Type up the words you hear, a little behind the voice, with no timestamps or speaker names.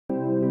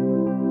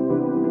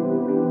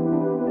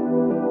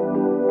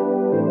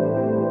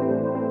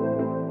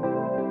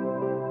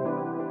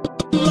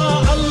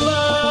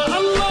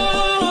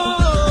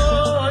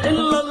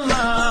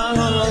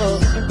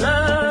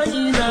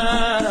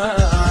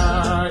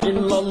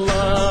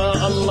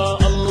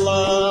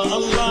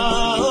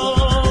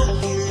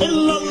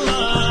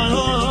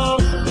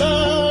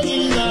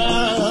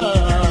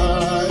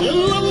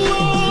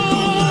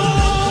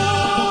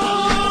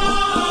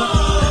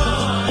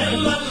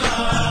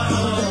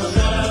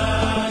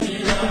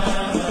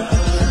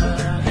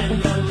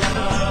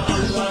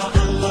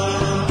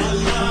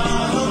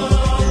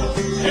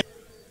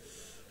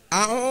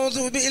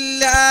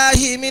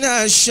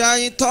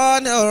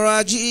الشيطان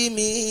الرجيم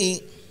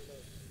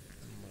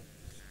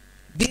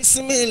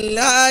بسم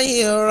الله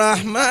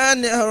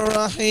الرحمن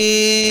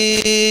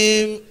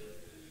الرحيم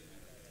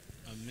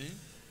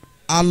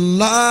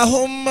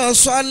اللهم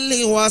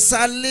صل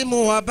وسلم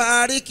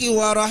وبارك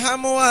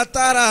وارحم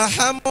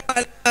وترحم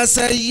على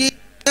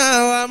سيدنا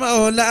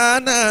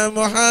ومولانا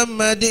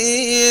محمد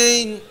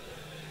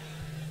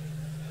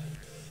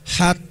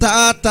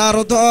حتى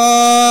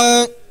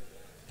ترضى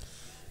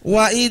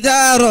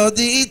وإذا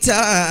رضيت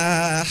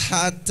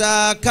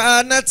حتى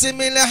كانت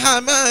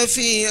ملحمة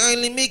في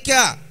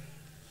علمك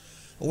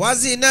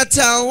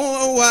وزنة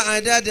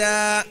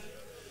وعددا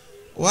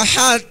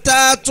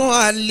وحتى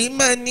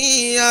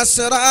تعلمني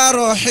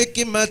أسرار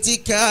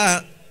حكمتك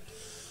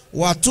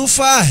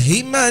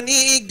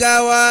وتفهمني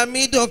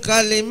جوامد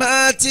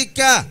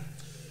كلماتك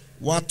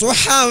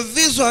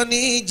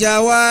وتحفظني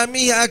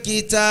جوامع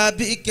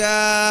كتابك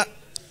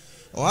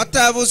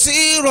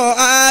وتفسير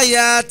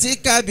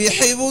آياتك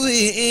بحفظ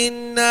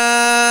إنا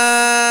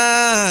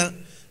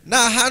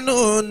نحن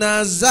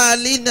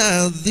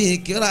نزلنا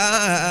الذكرى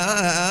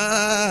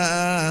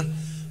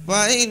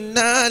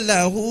وإنا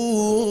له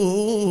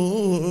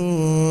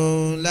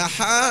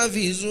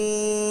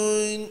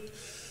لحافظون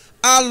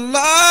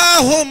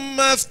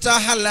اللهم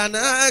افتح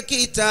لنا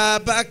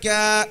كتابك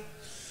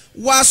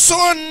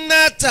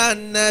وسنة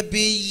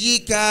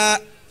نبيك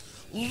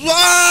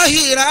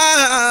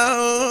ظاهرا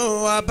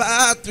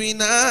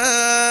وباطنا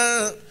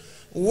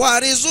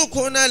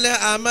وارزقنا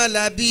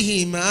العمل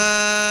بهما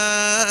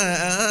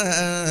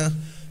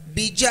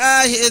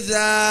بجاه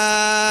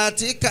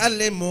ذاتك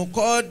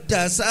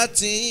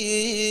المقدسة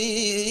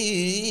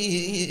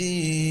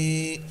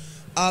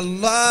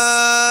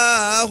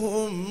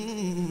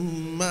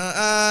اللهم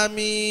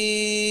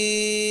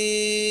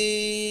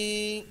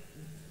آمين.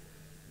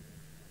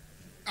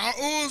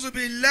 أعوذ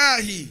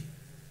بالله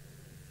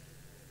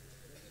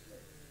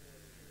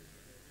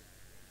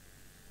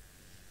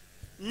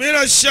من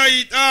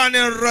الشيطان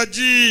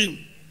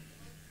الرجيم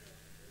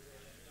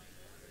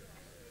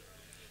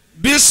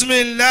بسم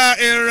الله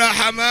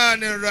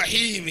الرحمن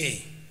الرحيم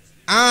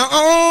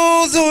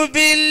أعوذ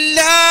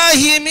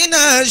بالله من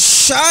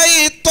الشيطان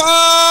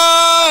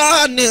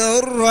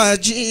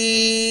الرجيم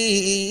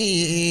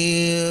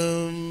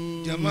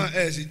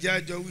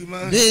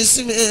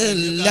بسم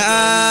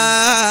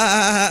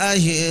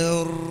الله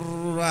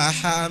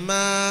الرحمن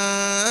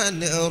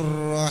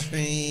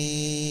الرحيم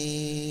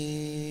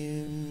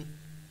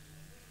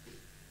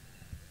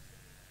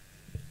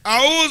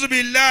أعوذ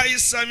بالله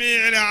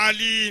السميع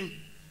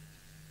العليم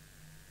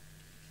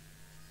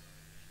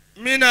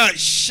من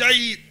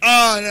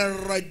الشيطان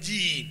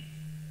الرجيم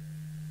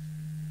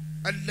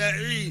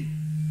اللعين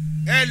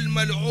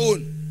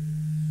الملعون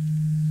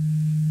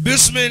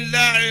بسم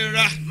الله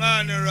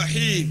الرحمن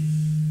الرحيم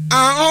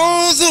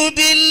أعوذ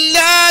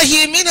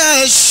بالله من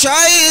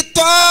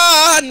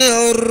الشيطان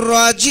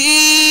الرجيم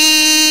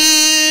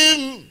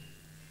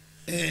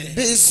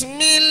بسم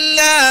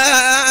الله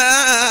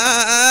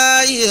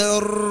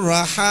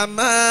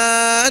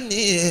الرحمن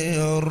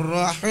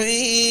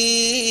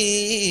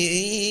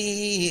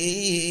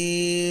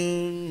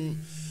الرحيم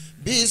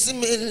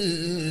بسم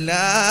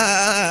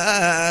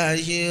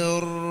الله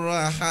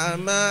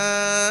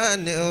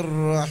الرحمن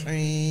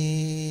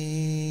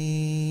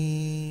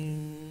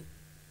الرحيم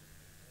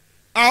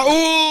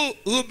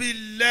أعوذ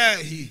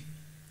بالله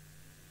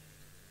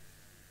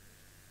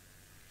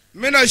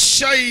من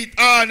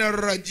الشيطان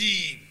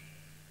الرجيم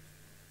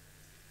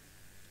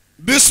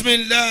بسم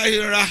الله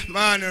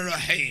الرحمن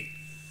الرحيم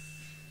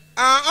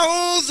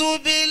أعوذ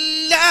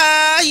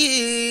بالله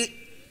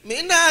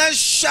من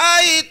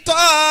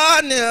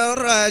الشيطان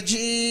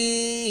الرجيم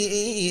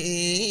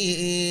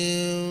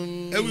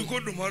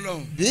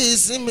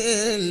بسم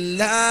الله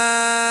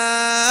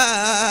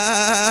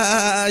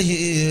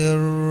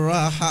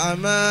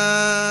الرحمن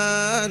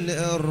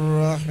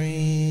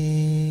الرحيم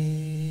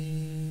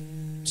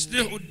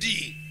صلح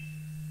الدين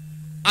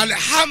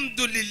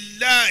الحمد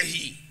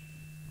لله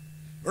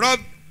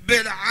رب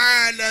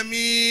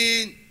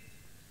العالمين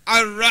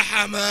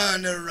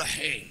الرحمن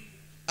الرحيم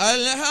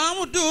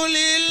الحمد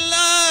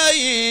لله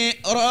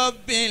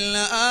رب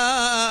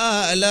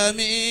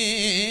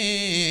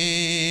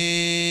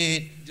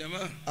العالمين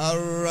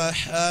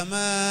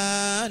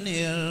الرحمن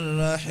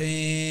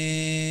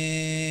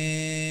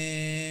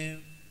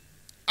الرحيم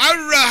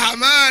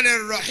الرحمن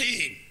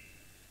الرحيم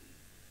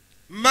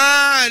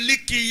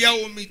مالك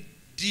يوم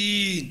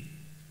الدين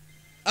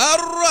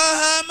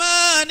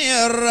الرحمن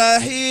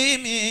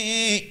الرحيم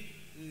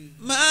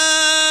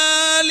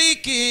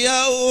مالك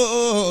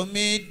يوم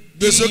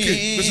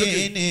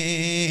الدين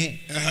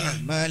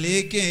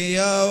مالك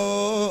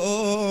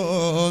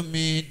يوم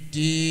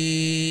الدين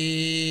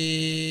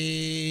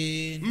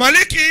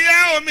مالك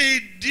يوم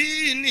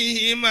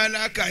الدين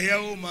ملك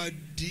يوم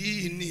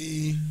الدين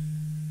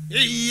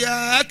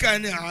إياك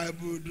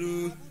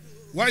نعبد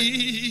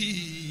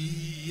وإياك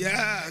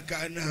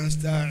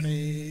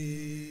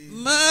نستعين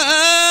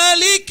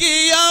مالك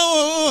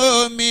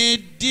يوم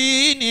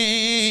الدين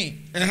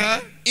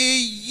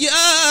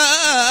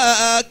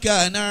إياك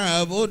إياك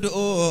نعبد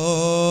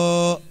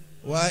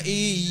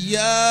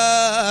وإياك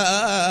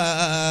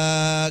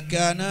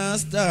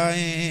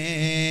نستعين.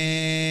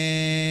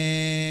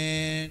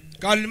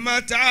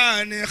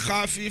 كلمتان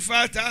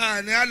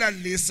خفيفتان على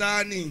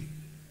اللسان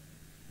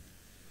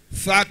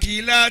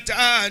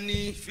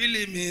ثقيلتان في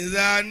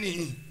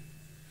الميزان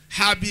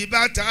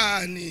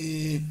حبيبتان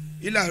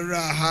إلى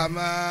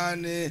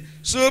الرحمن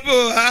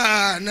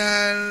سبحان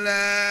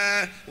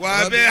الله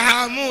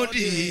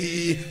وبحمده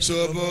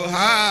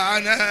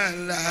سبحان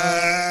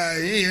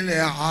الله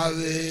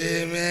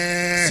العظيم.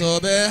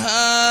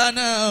 سبحان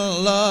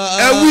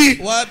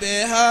الله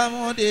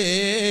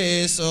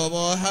وبحمده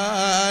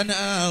سبحان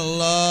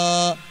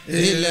الله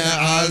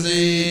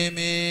العظيم.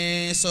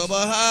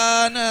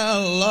 سبحان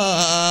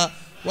الله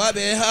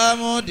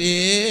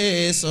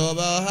وبحمده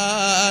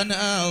سبحان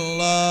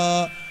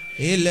الله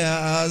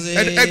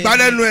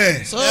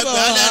العظيم.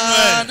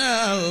 سبحان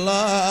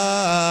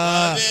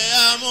الله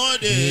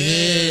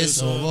وبحمده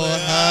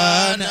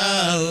سبحان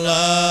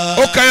الله. ó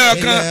kẹ́yọ̀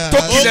kan tó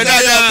kílẹ̀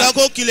dáadáa.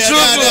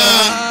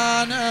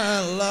 سبحان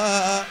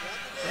الله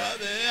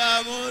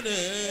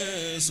وبحمده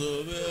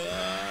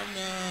سبحان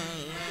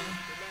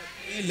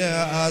الله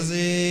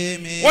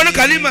العظيم. wọ́n ní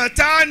kàlímà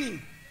táàní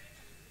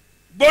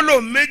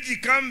gbólóhùn méjì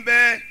kan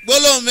bẹ́ẹ̀.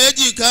 gbólóhùn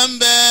méjì kan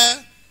bẹ́ẹ̀.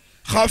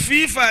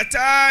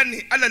 khafifatani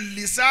ala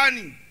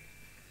lisani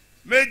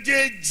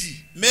méjèèjì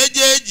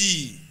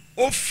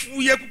ó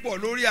fúyẹ́ púpọ̀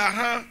lórí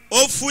ahọ́n. ó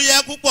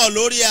fúyẹ́ púpọ̀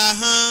lórí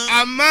ahọ́n.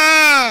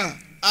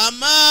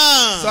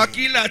 àmọ́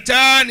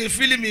sakilatani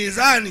fil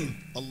mizani.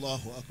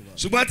 Allahu akbar.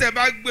 ṣùgbọ́n tẹ́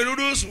bá gbé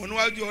lórí òṣùwọ̀n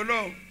níwájú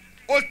Ọlọ́run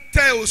ó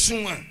tẹ́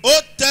òṣùwọ̀n. ó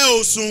tẹ́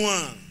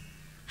òṣùwọ̀n.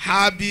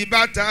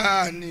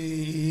 habibatani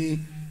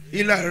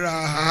ila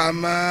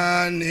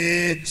rahmani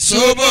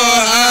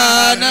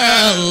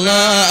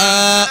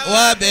subhanallah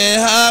wa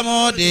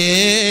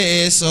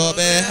bihamdihi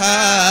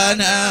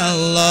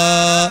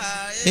subhanallah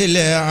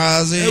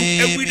al-azim.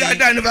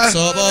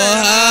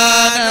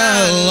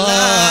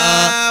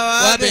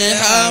 Subhanallah wa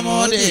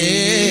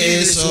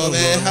bihamdihi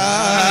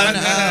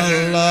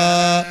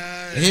subhanallah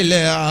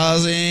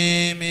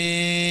al-azim.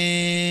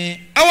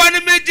 àwa ni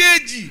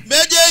méjèèjì.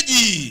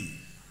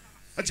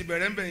 wọ́n ti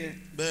bẹ̀rẹ̀ ń bẹ̀ yẹn.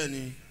 bẹ́ẹ̀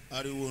ni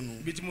ariwo nù.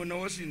 ibi tí mo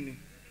náwó sí ni.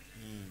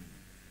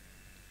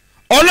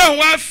 Ọlọ́run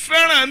wá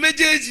fẹ́ràn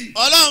méjèèjì.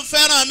 Ọlọ́run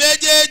fẹ́ràn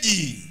méjèèjì.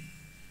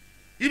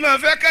 ìmọ̀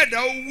fẹ́ kẹ̀dá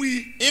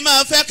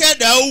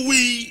ó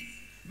wí.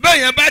 bẹ́ẹ̀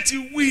yẹn bá ti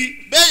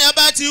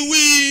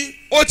wí.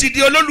 ó ti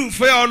di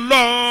olólùfẹ́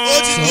Ọlọ́run.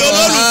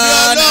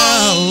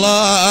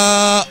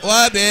 Subhanallah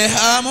wa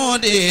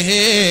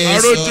bihamdihi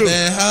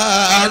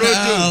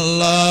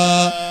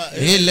subhanallah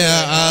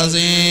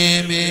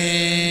al-azim.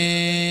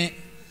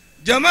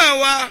 Jama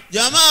wa.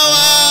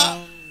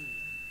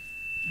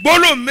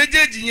 gbólóhùn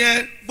méjèèjì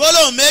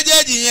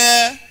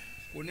yẹn.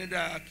 kò ní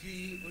dáa kí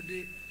ó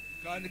dé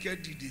ká ní kẹ́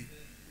dìde.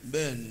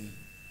 bẹ́ẹ̀ni.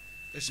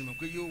 ẹ sì mọ̀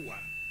pé yóò wà.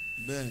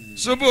 bẹ́ẹ̀ni.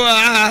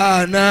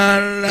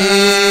 Subhanallah.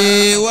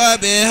 wa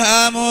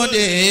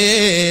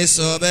bihamdihi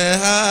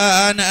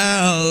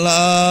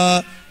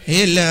subhanallah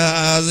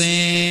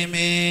al-azim.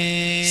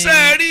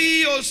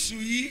 sẹ́ẹ̀rí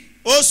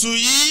oṣù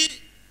yìí.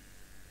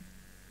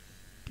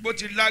 bó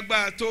ti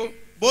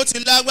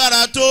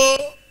lágbára tó.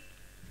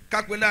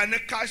 kápẹ́lẹ́ a ní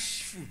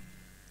káṣfù.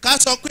 ká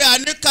sọ pé a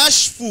ní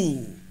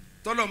káṣfù.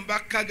 tọ́lọ̀ ń bá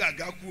ká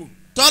gàgá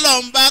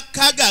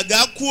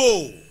kú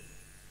o.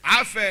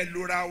 a fẹ́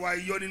lora wa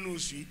yọ nínú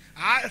oṣù yìí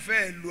a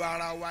fẹ́ lo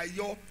ara wa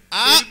yọ.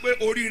 torí pé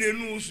oríire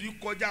nínú oṣù yìí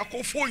kọjá kó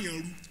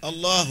fòyàn rú.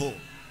 Allahu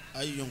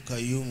ayyun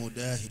kayyumu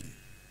dahi.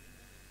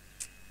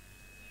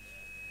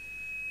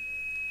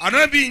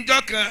 Ànábì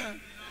njọ́ kan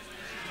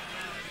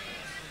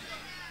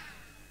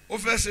ó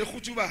fẹ́ ṣe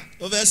kútúbà.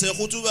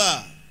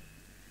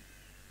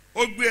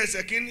 ó gbé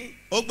ẹsẹ̀ kínní.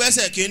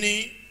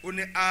 ó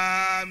ní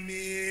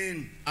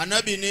àmín.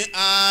 Ànábì ní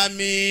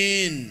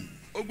àmín.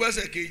 ó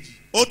gbẹ́sẹ̀ kejì.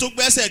 ó tún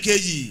gbẹ́sẹ̀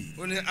kejì.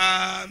 ó ní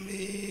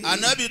àmín.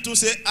 Ànábì tún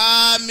ṣe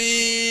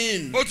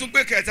àmín. ó tún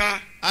gbé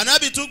kẹta.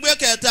 Ànábì tún gbé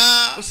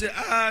kẹta. ó ṣe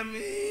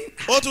àmín.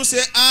 ó tún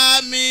ṣe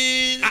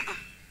àmín.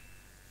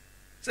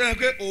 sẹ́yìn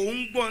pé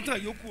òun gbọ́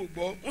tán yòókù ò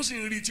gbọ́ ó sì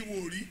ń rí tí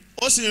wọ́n ò rí.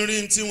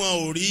 tí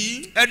wọn ò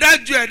rí. ẹ̀dá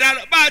ju ẹ̀dá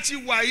lọ bá a ti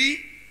wà yìí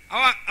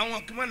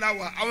àwọn kan máa la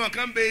wà àwọn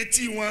kan bẹ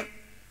etí wọn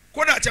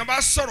kódà tí wọn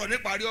bá sọ̀rọ̀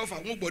níparí Ọ̀fà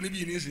wọn gbọ́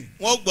níbí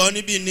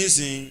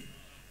nísìn.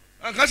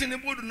 nǹkan sì ní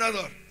búdù náà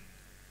lọ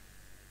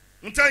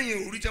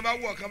ntẹ̀yìn òrí tí wọn bá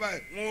wọ̀ ọ̀kan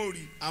báyìí wọn ò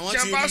rí tí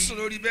wọn bá sùn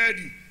lórí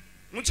bẹ́ẹ̀dì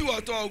wọn ti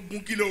wọ̀ tọ́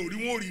gun kìlọ̀ òrí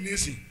wọn ò rí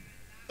nísìn.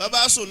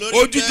 bàbá sùn lórí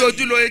bẹ́ẹ̀dì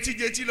ojújojú lọ etí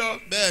jetí lọ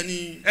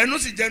bẹ́ẹ̀ni ẹnu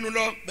sì jẹnu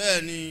lọ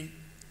bẹ́ẹ̀ni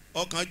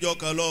ọkàn jọ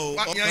kan lọ o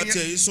ọkàn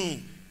tẹ̀ í sùn.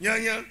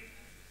 yányán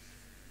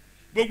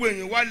gbogbo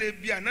èèyàn wá lè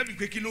bi ànábì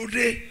pé kí ló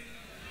dé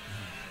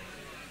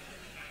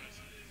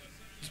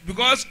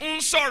because ń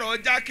sọ̀rọ̀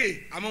jákè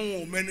àmọ́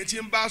wọn ò mẹni tí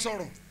ń bá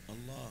sọ̀rọ̀.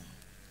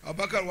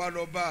 Abubakar wa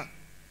lọ bá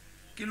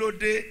kí ló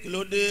dé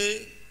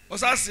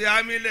ọ̀sàsì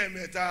àmì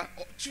lẹ́ẹ̀mẹ́ta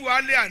tú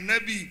alẹ́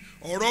ànábì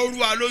ọ̀rọ̀ rú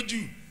wa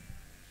lójú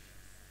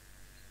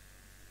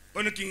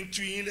ó ní kí n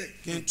tú yín lẹ̀.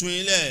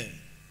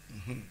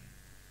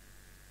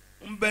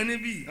 ń bẹ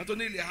níbí àtọ́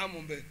ní ilẹ̀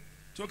hàmù bẹ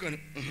tí wọ́n kàn ní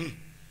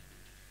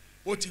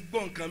ó ti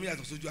gbọ́ nǹkan mi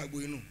àtọ̀ sójú agbo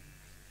inú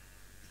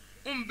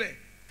ń bẹ̀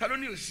ta ló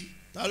ní òsì.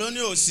 ta ló ní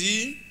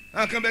òsì.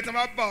 nǹkan bẹ́ẹ̀ tí wọ́n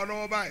bá bá ọ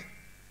lọ́wọ́ báyìí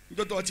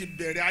níjọ́ tó ti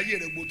bẹ̀rẹ̀ ayé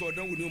rẹ̀ gbótó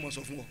ọ̀dánwò ni ó mọ̀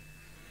sọ fún ọ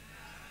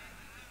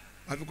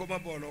àfi kó má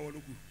bá ọ lọ́wọ́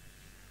lókù.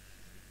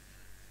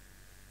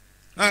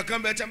 nǹkan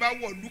bẹ́ẹ̀ tí wọ́n bá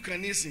wọ̀ ọ̀lú kan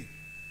nísìn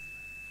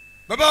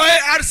bàbá wa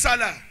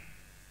arsala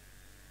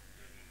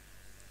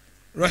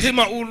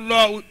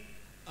rahimahullah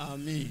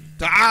àmín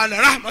ta'ala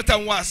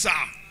rahmatan wasa.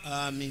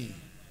 àmín.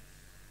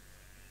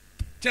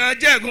 tí wọ́n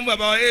jẹ́ ẹ̀gún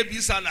bàbá wa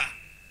ebi sala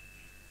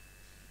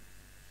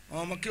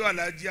àwọn ọmọ kí wà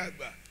lájí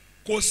àgbà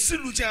kò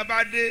sílùú tí wọ́n bá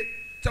dé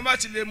tí wọ́n bá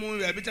ti lè mú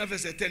rẹ̀ àbí tí wọ́n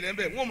fẹsẹ̀ tẹ̀lé ẹ̀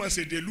bẹ́ẹ̀ wọ́n mọ̀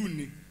ṣèdè lù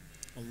ní.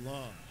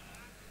 Allah.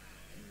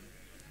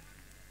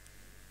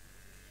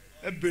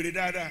 ẹ bèrè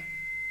dáadáa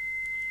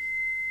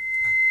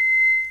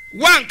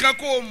wá nǹkan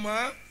kó o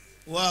mọ̀.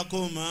 wá kó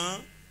o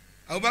mọ̀.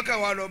 Abubakar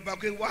wa lọ bá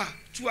pé wá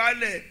tú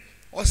alẹ̀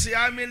ọ̀sẹ̀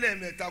amílẹ̀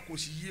mẹ́ta kò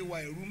sì yé wa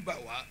ẹ̀rù ń bà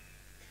wá.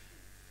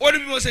 ó ní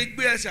bí mo ṣe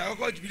gbé ẹsẹ̀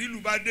àkọ́kọ́ Jìbìrìlù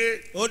bá dé.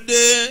 ó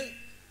dé.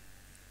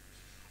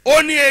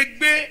 ó ní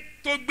egbé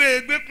tó gbé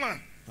egbé pọ̀n.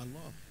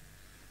 Allah.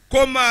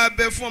 kó máa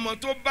bẹ fún ọmọ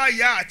tó bá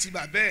ìyá àti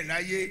bàbá ẹ̀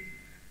láyé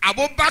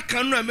àbó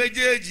bákan náà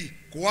méjèèjì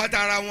kò wá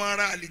tara wọn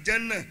ara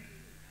àlìjẹ́nnà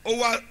ó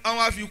wá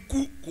àwọn àfi kú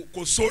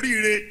kò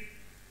sóríire.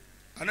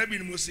 Ànábì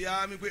ni mo ṣe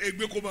àmì pé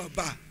egbé kó máa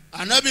bà.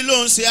 Ànábì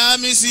ló ń ṣe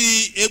àmì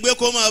sí egbé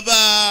kó máa bá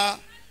a.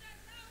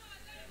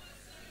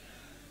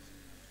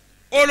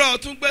 ó lọ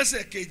tún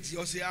gbẹ́sẹ̀ kejì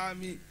ọ̀sẹ̀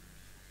àmì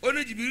ó ní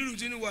Jìbìrìlù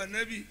tí ní wà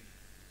Ànábì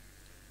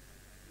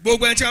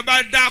gbogbo ẹni tí wọ́n bá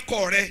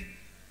dákọ̀ rẹ̀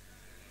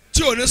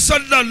tí ò ní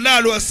sallallahu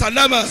alaihi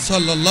wasallam.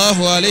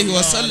 sallallahu alaihi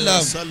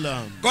wasallam.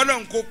 kọ́lọ̀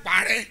ń kó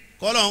parẹ́.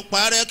 kọ́lọ̀ ń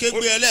parẹ́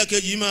kégbé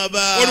ẹlẹ́ẹ̀kejì máa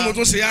bá a. ó ní mo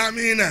tún ṣe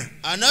àmì náà.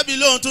 Ànábì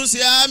ló ń tún ṣe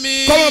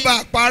àmì. kọ́mọ̀ bá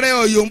parẹ́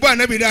ọ̀yọ́ ń bọ̀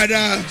Ànábì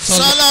dáadáa.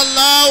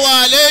 sallallahu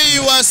alaihi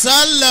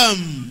wasallam.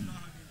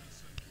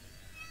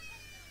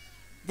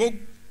 gbogbo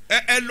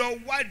ẹ lọ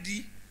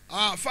wádìí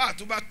àwọn àfáà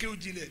tó bá kéwù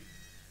jinlẹ̀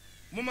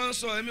mo máa ń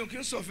sọ ẹ̀mí ò kí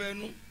ń sọ̀fẹ́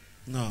nu.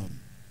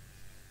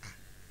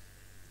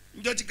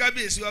 njọ́ tí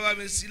kábíyèsí wa bá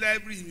mi sí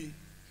láìbírì mi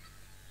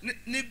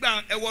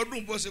nígbà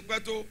ẹ̀wọ̀dún bó ṣe pẹ́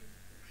tó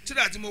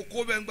tíra tí mo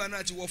kó bẹ́ẹ̀ ń gbà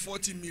náà ti wọ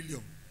 40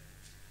 million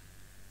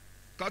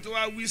ká tó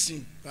wá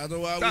wísìn tá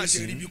a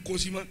ṣe rí bí kó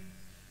sí mọ́.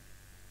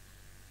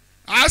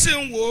 a sì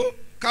ń wo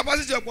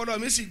capacity ọpọlọ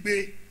mi sì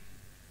gbé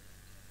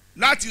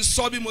láti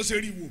sọ bí mo ṣe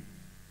rí wò.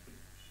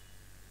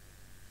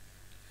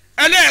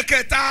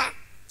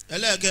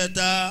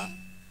 ẹlẹ́ẹ̀kẹta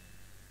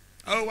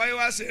àwọn wáyé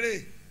wá ṣeré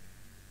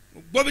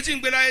gbóbi tí ń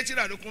gbé láyé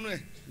tíra ló kúnú ẹ̀.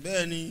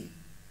 bẹ́ẹ̀ ni.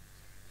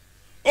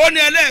 ó ní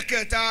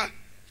ẹlẹ́ẹ̀kẹta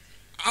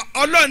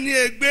ọlọ́ọ̀ni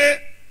ègbé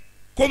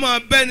kó máa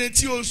bẹ́ni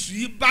tí oṣù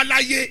yìí bá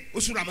láyé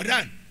oṣù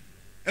Ramadan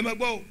ẹ máa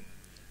gbọ́ o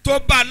tó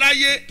bá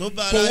láyé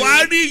kò wá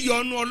rí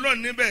ìyọnu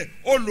ọlọ́ọ̀ni níbẹ̀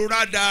ó lò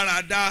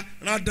rádaràda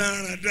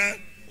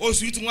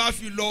oṣù yìí tí wọ́n á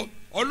fi lọ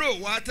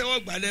ọlọ́ọ̀wọ́ àtẹ́wọ́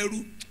gbàlẹ́rú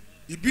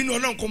ìbínú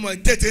ọlọ́ọ̀n kó máa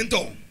tètè ń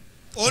tọ̀.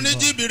 ó ní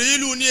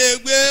Jìbìrìlù ní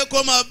ègbé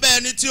kó máa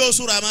bẹ́ni tí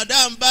oṣù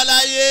Ramadan bá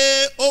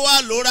láyé ó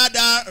wá lò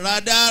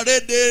rádaràda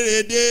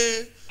rédèrèdè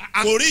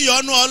kò rí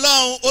ìyọnu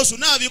Ọlọ́run oṣù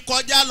náà fi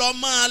kọjá lọ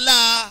mọ́ ọ la.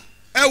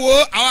 ẹ wo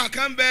àwọn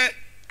kan bẹ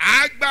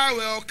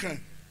àgbàwẹ̀ ọkàn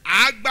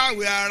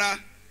àgbàwẹ̀ ara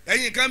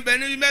ẹ̀yin kan bẹ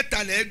níbi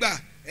mẹ́tàlẹ́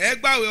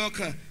ẹgbàwẹ̀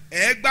ọkàn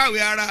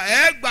ẹgbàwẹ̀ ara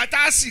ẹgbà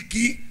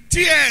tásìkì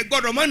tí ẹ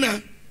gbọ́dọ̀ mọ̀nà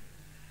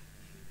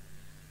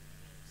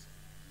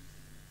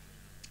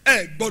ẹ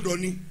gbọ́dọ̀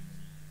ni.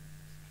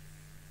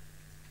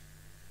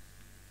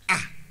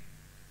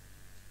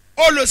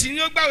 olùsí ni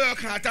ó gbàwẹ̀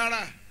ọkàn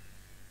àtàrà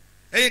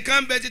ẹ̀yin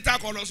kan bẹ títa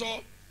kọ lọ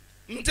sọ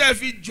n tẹ́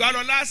fi jù á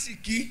lọ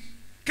lásìkí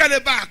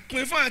kẹ́lẹ́ bá a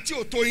pin fún àti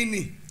òtó yín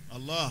ni.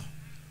 Allah.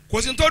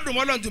 kò sí tó dùn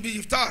mọ́ lọ́n tó bí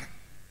iftar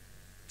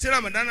tí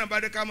Ramadan bá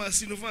dé ká máa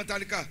sínú fún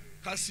àtàlíkà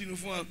ká sínú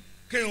fún wọn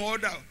kéèyàn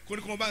ọ̀dà kó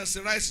ní kí wọ́n bá ń ṣe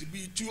ráìsì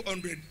bíi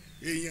 200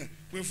 èèyàn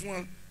pin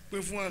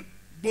fún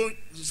wọn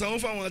sanwó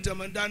fún àwọn tí wọ́n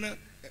máa ń dáná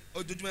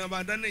ojoojúmọ́ yẹn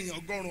máa ń dáná èèyàn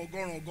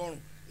ọgọ́rùn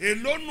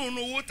èló nùnú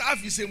owó tá a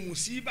fi ṣe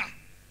mùsíbà.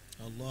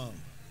 Allah.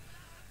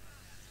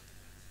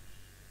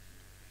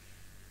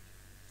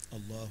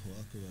 Allahu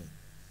akbar.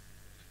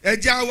 ẹ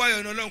jẹ́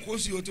àwáyọ̀ náà lọ́n kó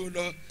sì o tó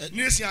lọ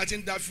nísìnyí àti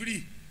ń da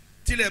firi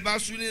tílẹ̀ bá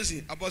sún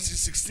nísìnyí àbọ̀sí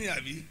 16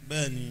 àbí.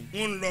 bẹ́ẹ̀ni.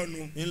 ń lọnu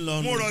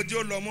mú rọjò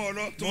lọmọ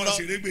ọlọ tó máa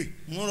ṣèrégbè.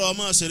 mú rọ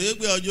ọmọ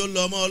ṣèrégbè ọjọ́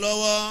lọmọ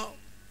ọlọ́wọ́.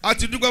 a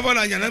ti dúpẹ́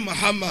fọlá yàrá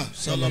Muhammad.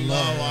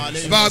 sallallahu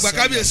alayhi wa sallam. bá àgbà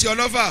kábíyèsí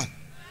Olofa.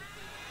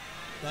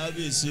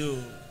 kábíyèsí o.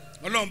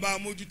 Ọlọ́run bá a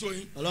mójútó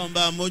yín. Ọlọ́run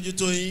bá a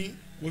mójútó yín.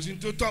 kò sí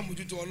tó tó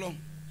àmójútó Ọlọ́run.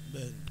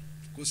 bẹ́ẹ̀ni.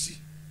 kò sí.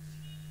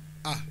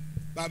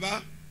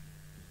 bàbá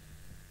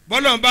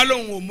bọ́lọ̀ ń bá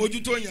lóun ò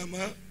mójútó yàn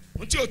mọ́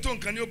ohun tí ò tó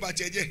nǹkan ni ó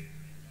bàjẹ́ jẹ́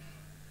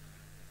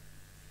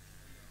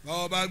bàbá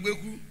ọba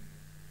gbẹ́kú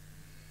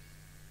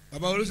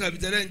bàbá olùsàbí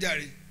tẹ́lẹ̀ ń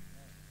jàre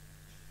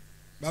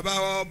bàbá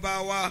ọba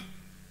wa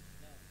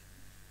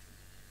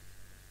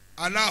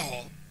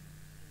aláhọ̀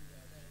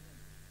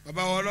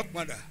bàbá wa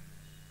ọlọ́pàdà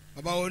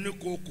bàbá wa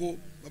oníkókó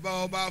bàbá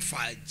wa ọba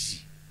fàájì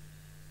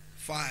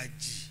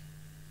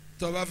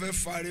tó bá fẹ́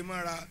fari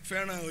mára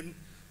fẹ́ràn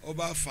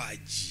ọba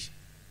fàájì.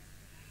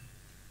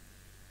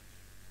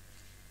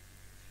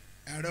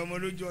 ààrẹ ọmọ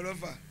lójú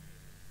Ọlọ́fà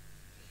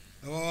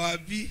bàbá wa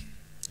bí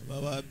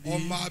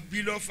ọmọ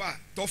abilọ́fà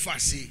tọ́fà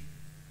sí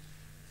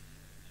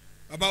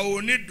bàbá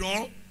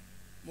onídàn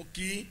mo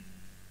kí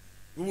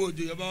owó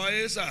òjò bàbá wa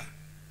yéésà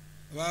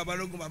bàbá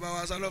balógun bàbá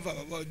wa sálọ́fà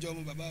bàbá ọjọ́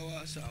mu bàbá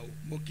wa sàó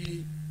mo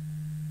kí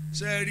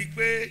ṣe é rí i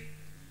pé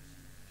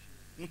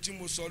n tí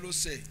mo sọ ló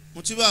sẹ̀.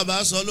 n tí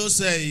bàbá sọ ló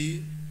sẹ̀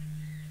yìí.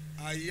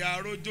 àyà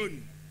arójò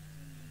ni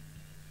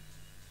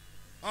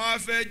wọ́n á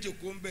fẹ́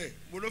jòkó ń bẹ̀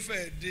mo ló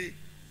fẹ́ dé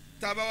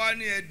tá a bá wá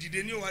ní ẹ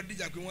dìde ní òwà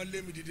dìjà pé wọ́n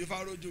lé mi dìde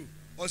fárójò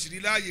ọ̀sìrì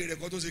láàyè rẹ̀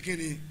kọ́ tó ṣe kí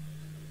ni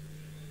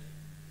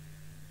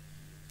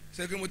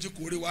ṣé kí mo ti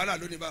kórè wàhálà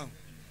lónìí báwọn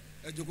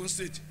ẹ jòkó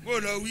stage mo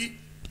lọ wí.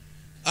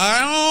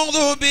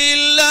 أعوذ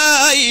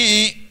بالله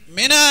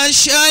من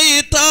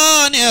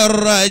الشيطان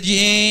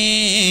الرجيم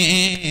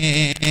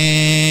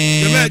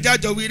jẹ́mẹ̀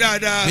jájọ wí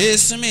dáadáa.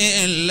 بسم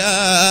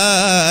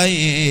الله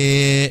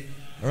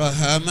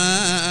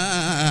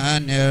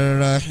الرحمن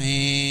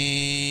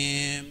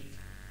الرحيم.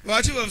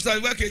 bàbá tí wọ́n fi sa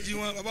igbákejì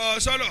wọn bàbá wa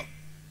sọ̀rọ̀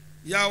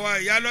ìyàwó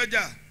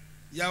ìyálọ́jà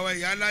ìyàwó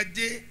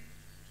ìyálàjẹ́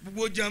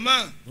gbogbo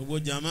jama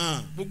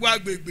gbogbo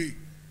agbègbè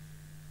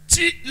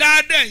tí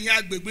ládẹ́yìn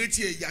agbègbè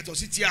tiẹ̀ yàtọ̀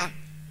sí tíá.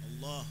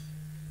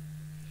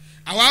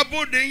 àwọn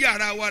abóde ń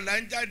yàrá wa là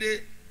ń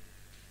jáde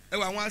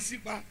ẹwà àwọn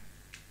asípa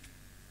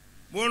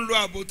mo ń lo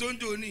ààbò tó ń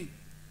jò ní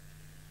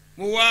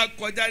mo wá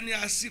kọjá ní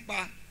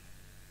asípa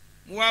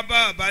mo wá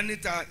bá bàbá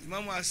níta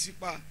ìmáàmù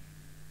asípa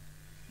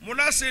mo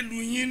láṣẹ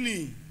lu yín nì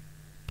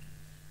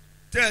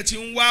tẹ́ ẹ ti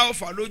ń wá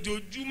Ọ̀fà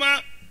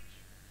lójoojúmọ́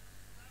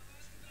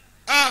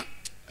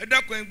ẹ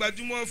dákun ẹ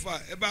gbajúmọ̀ Ọ̀fà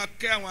ẹ bá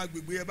kẹ́ àwọn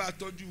agbègbè ẹ bá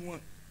tọ́jú wọn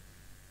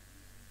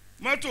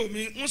mọ́tò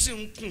mi ń sì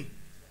ń kùn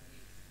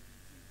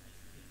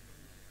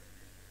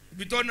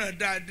ibi tó náà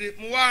dáadé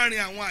mo wá rin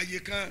àwọn àyè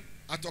kan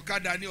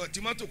àtọ̀kadà ní ọtí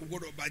mọ́tò kò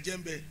gbọdọ̀ bàjẹ́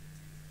ń bẹ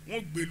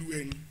wọ́n gbèlú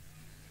ẹni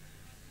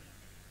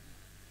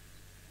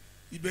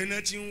ibẹ̀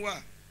náà ti ń wà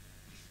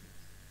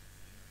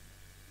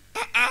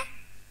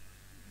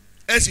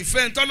ẹ sì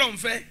fẹ́ ntọ́lọ́ ń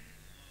fẹ́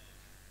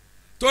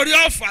torí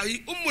Ọ̀fà yìí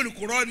ó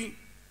mọ̀lùkùrọ́ ni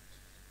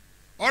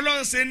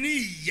Ọlọ́run ṣe ní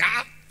ìyá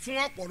fún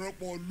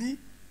ọ̀pọ̀lọpọ̀ ìlú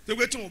tó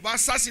gbé tí wọ́n bá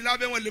sásì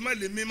lábẹ́ wọn lè má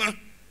lè mímọ́.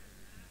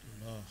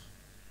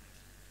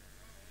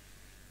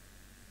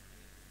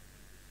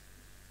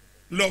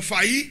 lọ́fà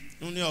yìí.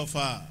 n ní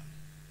Ọ̀fà.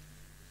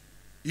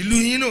 ìlú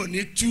yín náà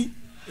ní tú.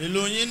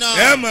 ìlú yín náà.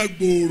 ẹ máa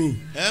gbòòrò.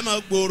 ẹ máa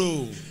gbòòrò.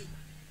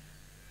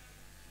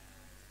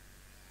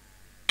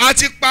 a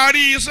ti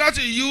parí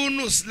Suratu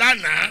Yunus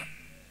lánàá.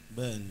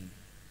 bẹ́ẹ̀ni.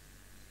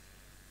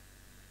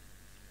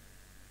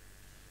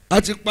 a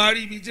ti parí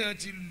ibi tí wọ́n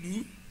ti lù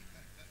ú.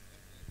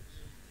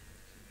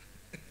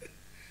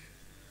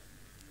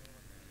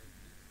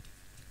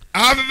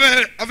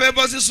 afẹ́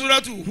bọ́ sí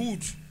Suratu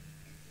Hud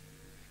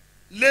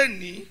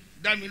lẹ́ni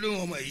dami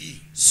lóhùn ọmọ yìí.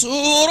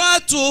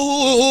 Suratu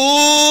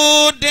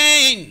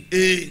Hudin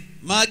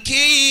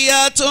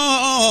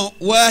makiyatun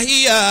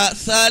wahiya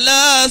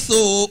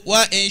thalathu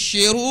wa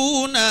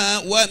ishiruna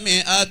wa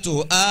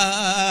mi'atu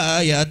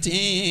ayatin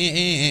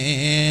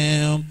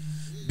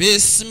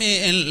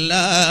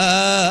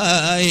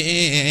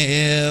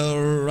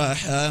bismillahir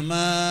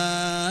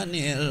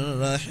rahmanir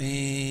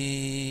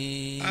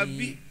rahim.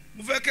 àbí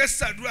mo fẹ́ kẹ́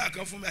ṣàdúrà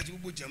kan fún mi àti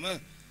gbogbo jàmáà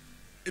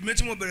èmi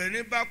tí mo bẹ̀rẹ̀ ní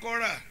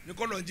bákọ́rà ní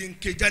kọ́lọ̀ ń jẹ́ ń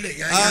ké jálẹ̀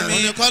yányá. àmín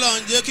ní kọ́lọ̀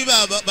ń jẹ́ kí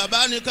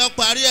bàbá ní ká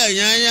parí ẹ̀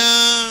yányá.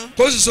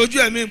 kó sì sojú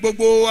ẹ̀mí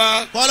gbogbo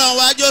wa. kọ́lọ̀ ń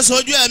wájú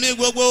sojú ẹ̀mí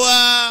gbogbo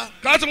wa.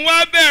 ká tún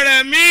wá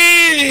bẹ̀rẹ̀ mí.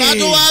 ká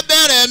tún wá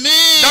bẹ̀rẹ̀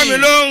mí. dá mi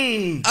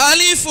lóhùn.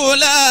 alifu lam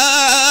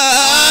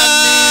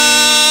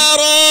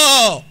ra.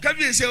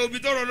 kábíyèsí obi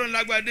tọrọ lónìí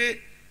lágbàdé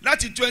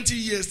láti 20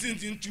 years tí n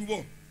ti ń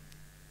túbọ̀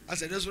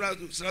àṣẹdé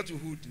Suratu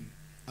Hud ni.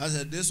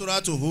 àṣẹdé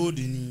Suratu Hud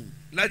ni.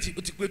 láti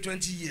ó ti pé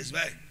 20 years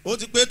báyìí. ó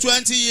ti pé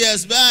 20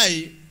 years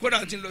báyìí.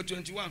 kódà ó ti ń lọ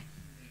 21.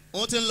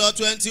 ó ti ń lọ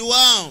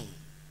 21.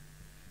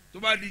 tó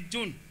bá di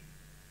June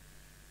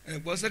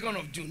ẹ̀gbọ́n 2nd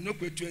of June ló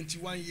pé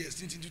 21 years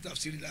tí n ti ń tú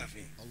tafsiri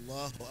láàfin.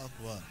 Allahu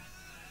Akbar.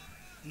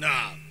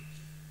 náà.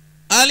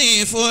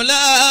 alifu lam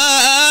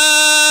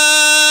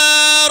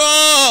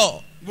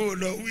ra. bó o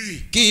lọ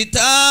wí.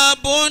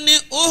 kitabun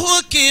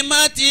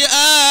uhkimati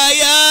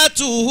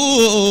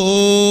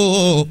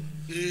ayatuhu.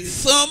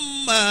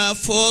 ثم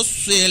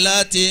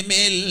فصلت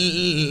من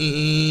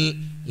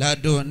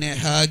لدن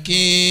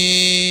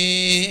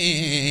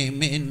حكيم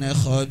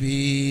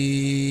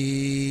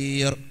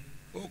خبير.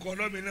 ó kọ́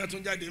ọlọ́mìn náà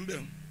tún jáde ń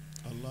bẹ̀.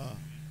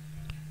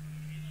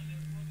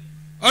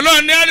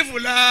 ọlọ́run ní alifu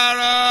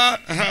lára.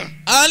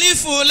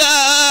 alifu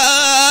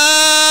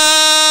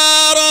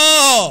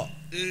lára.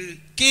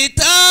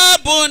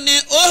 kitabun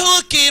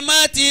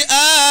uhkimati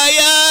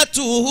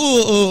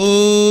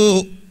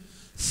ayatuhu.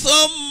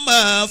 ثم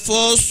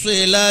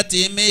فصلت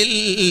من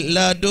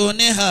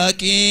لدن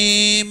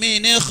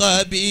حكيم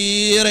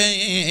خبير.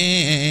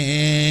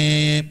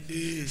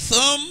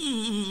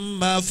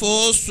 ثم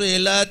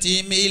فصلت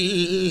من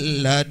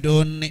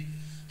لدن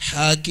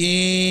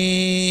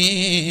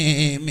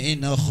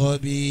حكيم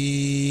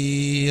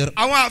خبير.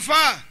 àwọn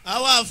àfa.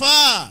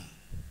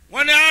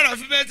 wọ́n ní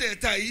àràfin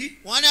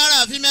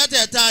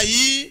mẹ́tẹ̀ẹ̀ta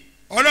yìí.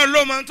 ọlọ́run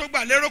ló máa ń tó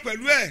gbà lérò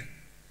pẹ̀lú ẹ̀.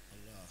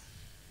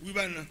 wí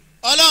bá nà.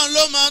 ọlọ́run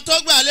ló mọ tó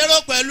gbà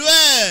lérò pẹ̀lú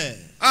ẹ̀.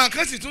 àwọn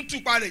kan sì tún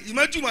tú palẹ̀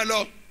ìmọ̀jùmọ̀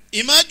lọ.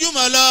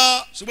 ìmọ̀jùmọ̀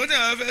lọ. ṣùgbọ́n tí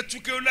àwọn fẹ́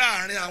túkẹ́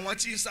láàrin àwọn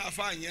tí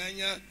sáfà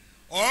yányán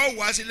ọ̀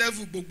wá sí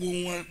lẹ́fù gbogbo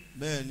wọn.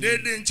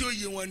 déédéé tí ó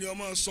yé wọn ni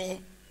ọmọ sọ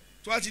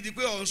tó a ti di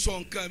pé ọ̀ ń sọ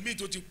nǹkan míì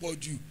tó ti pọ̀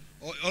jù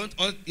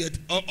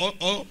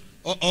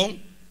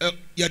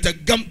yàtọ̀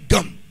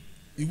gam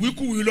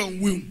ìwíkúwí lọ ń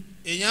wíwù.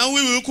 èèyàn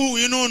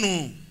wíwíkúwí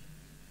nùnù.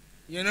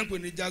 ìyẹn náà ń pè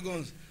ní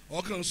jargons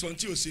ọkàn sọ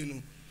tí ò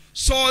sínú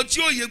sọ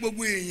tí ò yé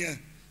gbogbo èèyàn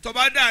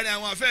tọba dáàrin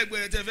àwọn afẹ́ ẹgbẹ́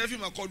rẹ tẹ fẹ́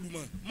fìmọ̀ kọlù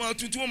mọ̀ mọ̀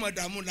tuntun wọn mọ̀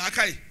dààmú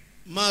làákàyè.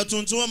 mọ̀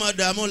tuntun wọn mọ̀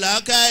dààmú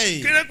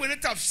làákàyè. kéde pé ní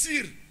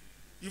tafsir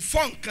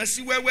ìfọ̀ nǹkan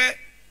sí wẹ́wẹ́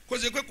kó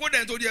ṣe pé kódà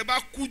nítorí ẹ bá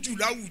kú jù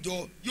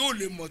láwùjọ yóò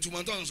lè mọ̀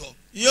túmọ̀ tó ń sọ.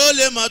 yóò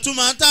lè mọ̀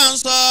túmọ̀ tá ń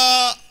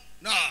sọ.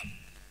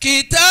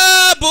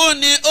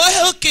 Kitabun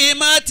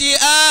uhkimati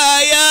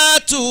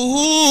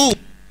ayatuhu.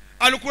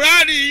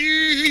 Alukurani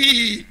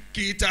yìí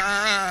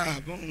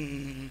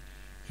kitabun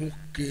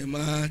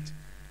uhkimati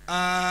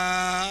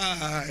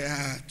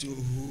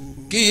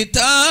ayatuhu.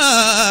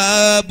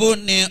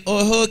 Kitabun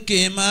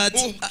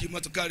uhkimati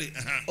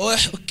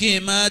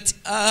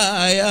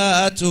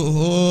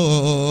ayatuhu.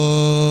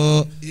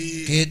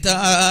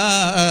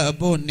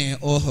 Kitabun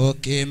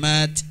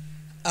uhkimati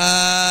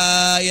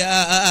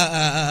ayatuhu.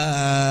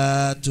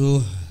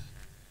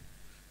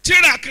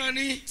 Tírà kan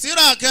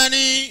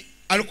ni.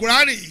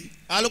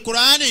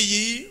 Alukurani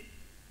yìí.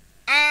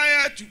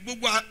 Ayatu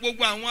gbogbo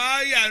àwọn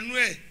ayanu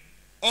ẹ̀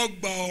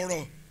ọgbà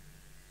ọ̀rọ̀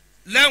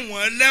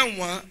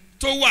lẹ́wọ̀n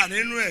tó wà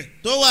nínú ẹ̀.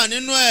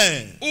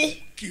 Ó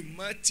kì í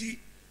mọ́ tí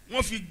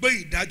wọ́n fi gbé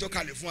ìdájọ́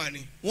kalẹ̀ fún wa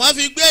ni. wọ́n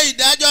fi gbé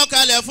ìdájọ́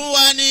kalẹ̀ fún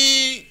wa ni.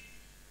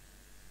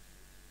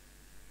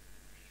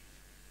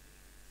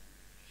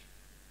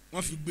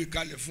 wọ́n fi gbé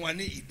kalẹ̀ fún wa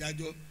ní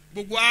ìdájọ́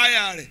gbogbo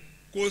àyà rẹ̀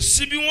kò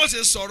sí bí wọ́n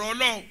ṣe sọ̀rọ̀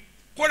Ọlọ́run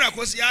kódà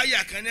kó sí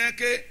àyà kan ní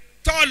ake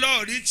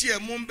tọ́ọ̀lọ́ rí tiẹ̀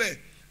mú ń bẹ̀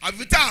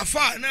àfi tá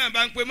àfà náà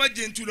bá ń pe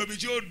mọ́jẹ̀ntù lọ́bi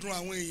tí ó dùn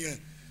àwọn èèyàn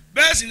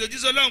bẹ́ẹ̀ sì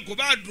lójúṣe Ọlọ́run kò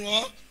bá dùn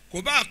ọ́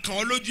kò bá kàn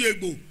ọ́ lójú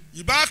egbò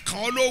ìbá kàn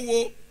ọ́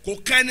lówó kò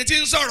kàn ẹni tí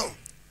ń sọ̀rọ̀.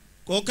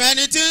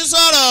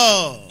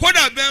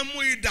 kódà bẹ́ẹ̀ mú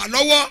idà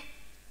lọ́wọ́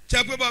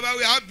tẹ́ pé bàbá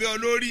wí àbẹ̀ ọ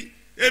lórí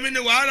èmi ni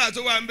wàhálà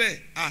tó wà ń bẹ̀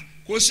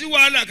kò sí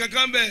wàhálà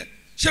kankan bẹ̀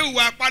ṣé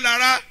ìwà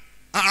apálára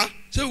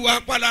ṣé ìwà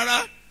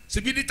apálára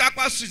ṣèbí ní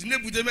tápá street ní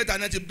èbúté mẹ́ta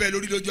náà ti bẹ́ẹ̀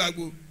lórí lójú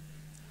agbo.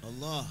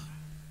 Allah.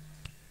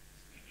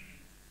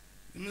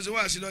 inú sọ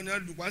wá sí lọ ní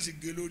alùpàá sì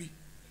gé lórí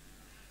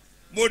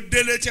mo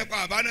délé tí ẹ pa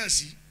àbá náà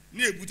sí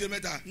ní èbúté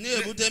mẹ́ta ní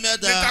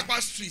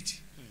tápá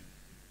street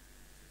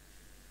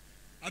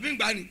àbí ń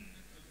gbà ní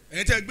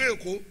ẹ̀yìn tẹ́ gbé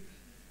èkó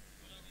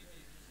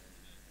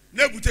ní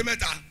èbúté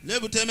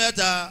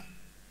mẹ́ta.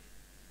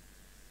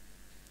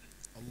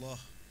 Allah.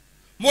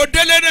 mo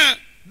délé náà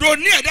do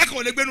ní ẹ̀dá kan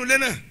ò lè gbénu lé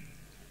náà.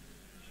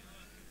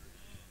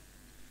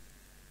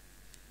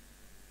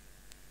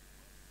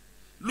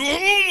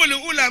 luhumul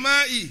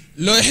ulama'i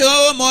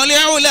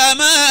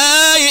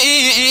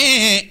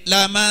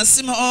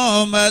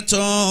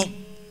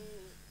lamasmumatun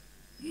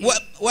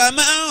wa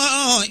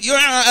man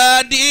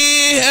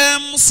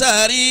yu'adihim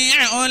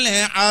sari'ul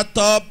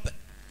atab.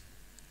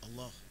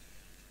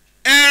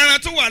 ẹran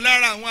tó wà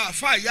lára àwọn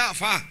àfa ìyá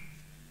àfa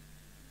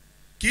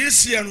kì í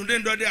ṣe ẹ̀rùn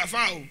déńdọ́dé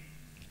àfa o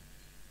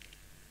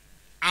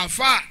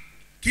àfa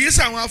kì í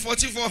ṣe àwọn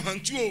afọtífọ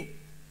hàntú o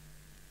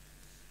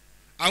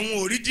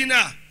àwọn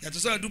original yàtọ̀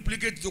sọ́nà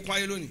duplicate tó kọ́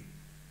ayé lónìí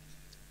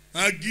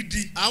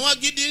àwọn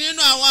gidi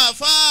nínú àwọn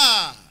àfa.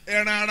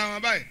 ẹran ara wọn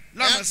báyìí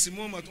láwọn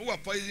simon mọ̀ tó wà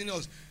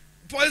poisonous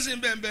poison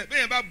bẹ́ẹ̀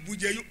bẹ́ẹ̀ bá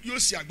bùjẹ yóò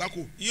ṣe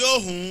àgbákò. yóò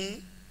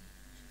hùn.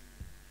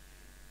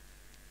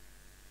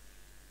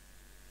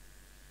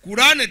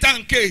 kùránì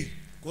táǹkì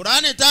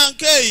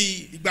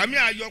yìí. ìgbà mi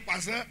àyọ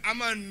pàṣán a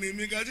máa nì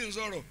mí gan tí n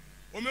sọ̀rọ̀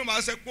omi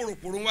máa ṣe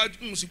pòròpòrò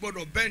wájú n sì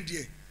gbọ́dọ̀ bẹ́ǹdì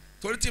ẹ̀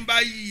torí tí n bá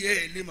yí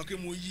ẹ̀ lè mọ̀ kí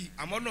mo yí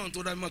àmọ́ náà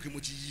tó dá mi mọ̀ kí mo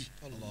ti yí.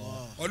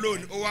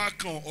 Ọlọ́run ó wá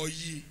kàn ọ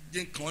yí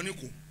jẹ́ nǹkan ọ́ ní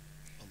kò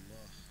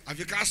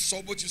àfi ká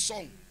sọ bó ti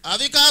sọ̀hún.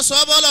 àfi ká sọ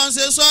bọ́lọ̀ ń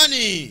ṣe sọ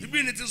ni.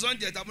 ibi ni ti sọ ń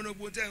jẹ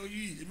ìtàbọ̀nàgbò tẹ́ ẹ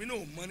yí èmi náà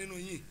ò mọ nínú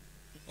yín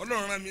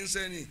Ọlọ́run rán mi ń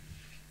sẹ́ni.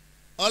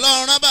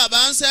 Ọlọ́run rán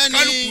bàbá ń sẹ́ni.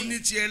 kálukú ní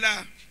tiẹ̀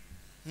la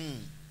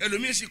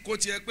ẹlòmíì sì kó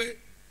tiẹ̀ pé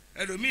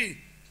ẹlòmíì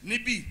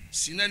níbí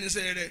sínú ẹni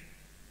sẹ́yẹ rẹ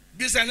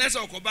bí sẹ́nẹ́sẹ̀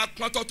ọkọ̀ bá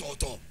pọ́n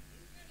tọ̀tọ̀ọ̀tọ̀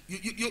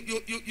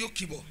yóò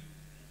kìbọ̀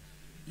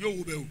yóò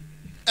wò bẹ́ẹ̀ o.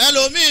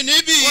 ẹlòmíì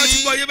níbí. wọ́n ti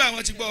gbọ́ yé báyìí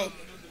wọ́n ti gbọ́.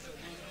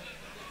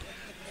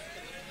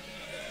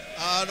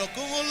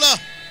 àrùnkúnmúlọ̀.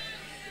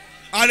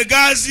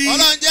 Aligazi.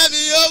 ọlọ́njẹ́ mi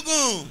yóò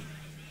gùn.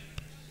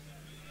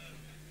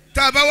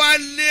 tá a bá wá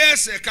lé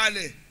ẹsẹ̀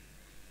kalẹ̀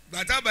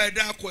gbàtàbà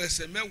ẹ̀dá akọ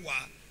ẹsẹ̀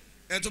mẹ́wàá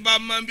ẹ̀ tó bá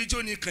máa ń bí tí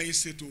ó ní kàn yín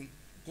ṣètò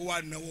kó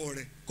wá náwó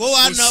rẹ̀.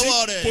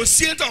 kò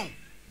sí ẹ̀tàn.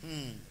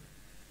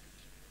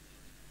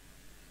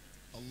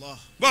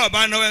 bọ́ọ̀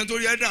bá náwó ẹni tó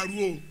rí ẹ̀ dàrú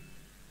o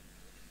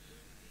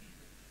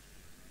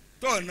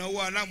tó náwó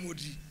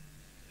alámòdì.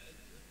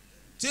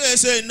 tí e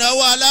ṣe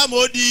ìnáwó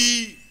alámòdì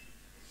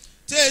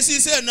tí e sì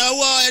ṣe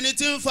ìnáwó ẹni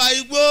tí ń fa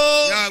igbó.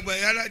 yà àgbà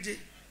yà lájẹ.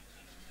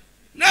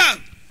 náà.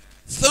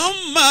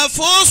 ثم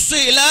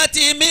فصلت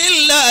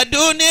من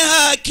لدن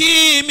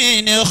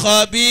حكيم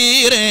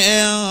خبير.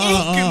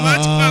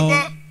 Hukimat máa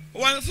gbọ́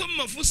wọn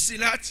thumma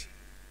fussilat.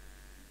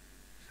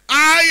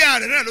 Aya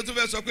rẹ̀ náà ló tún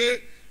fẹ́ sọ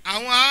pé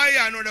àwọn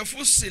aya rẹ̀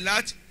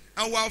fussilat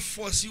àwọn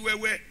afọ̀ sí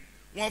wẹ́wẹ́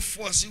wọ́n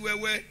fọ̀ sí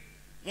wẹ́wẹ́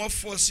wọ́n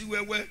fọ̀ sí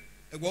wẹ́wẹ́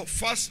ẹ̀gbọ́n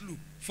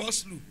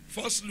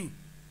fọ́sùlù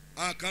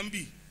àwọn kan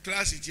bì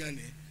kíláàsì tí wọ́n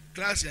ní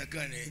kíláàsì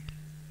ẹ̀kan ní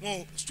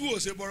wọn school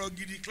ṣe bọ̀rọ̀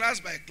gidi class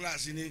by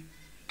class ni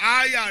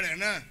aya rẹ̀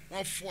náà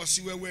wọ́n fọ̀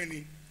sí wẹ́wẹ́ ni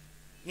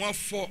wọ́n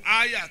fọ̀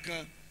aya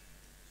kan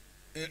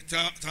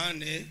tán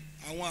ní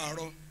àwọn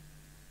àárọ̀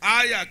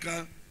aya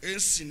kan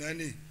ẹ̀sìnà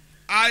ni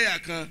aya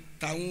kan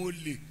tàwọn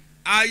olè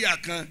aya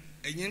kan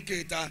ẹ̀yìn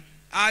kẹta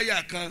aya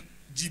kan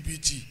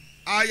jìbìtì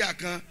aya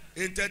kan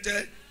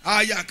ẹ̀ńtẹ́tẹ́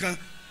aya kan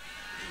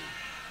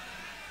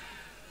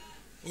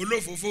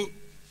olófòfó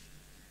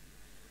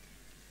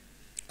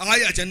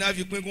aya tẹ̀ náà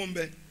fi pín kún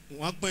bẹ́ẹ̀.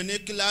 wọ́n pín ní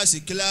kíláàsì.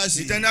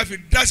 ìtẹ́ni fi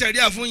dáṣẹ̀ rí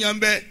àfúnyàn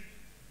bẹ́ẹ̀.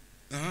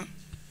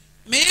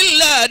 من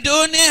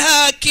لدن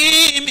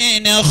حكيم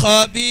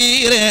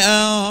خبير.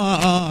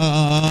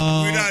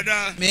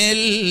 من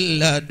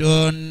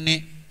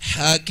لدن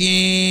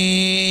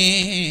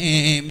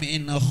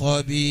حكيم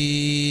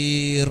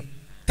خبير.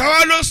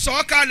 táwa ló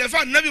sọ kalẹ̀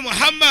fún anabi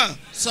Muhammad.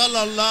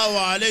 sallallahu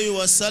alayhi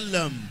wa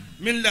sallam.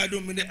 min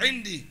ladun min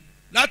indi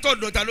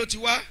látọ̀dọ̀ ta ló ti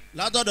wá.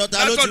 látọ̀dọ̀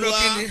ta ló ti wá. látọ̀dọ̀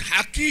kí ni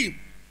Hakim,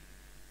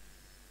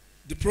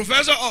 the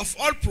professor of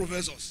all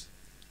professors.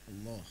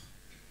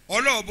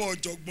 ọlọ́ọ̀bọ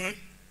ọ̀jọ̀gbọ́n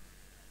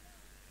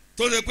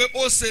tó ṣe pé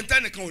ó ṣe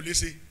tẹ́nìkan ò lè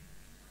ṣe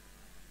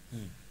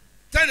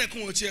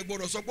tẹ́nìkan ò tiẹ̀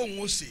gbọ́dọ̀ sọ pé òun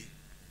ó ṣe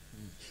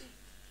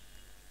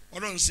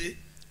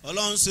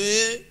ọlọ́run ṣe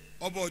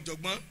ọba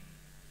ọ̀jọ̀gbọ́n.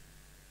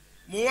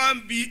 mo wá ń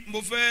bi mo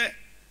fẹ́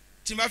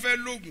tí n bá fẹ́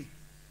lóògùn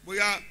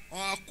bóyá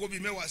wọn á kó bíi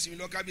mẹ́wàá sí mi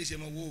lọ kábíyèsí ẹ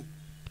máa wò ó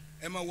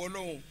ẹ máa wọ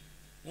ọlọ́run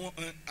wọn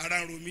ara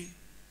ń ro mí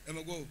ẹ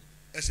máa gbọ́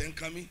ẹsẹ̀ ń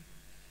kan mí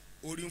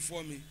orí ń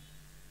fọ́ mi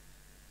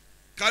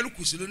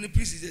kálukú sí ló ní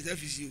píìsì tẹ̀tẹ̀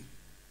fi sí o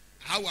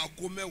àwa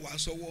kó mẹ́wàá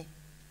sọ́wọ́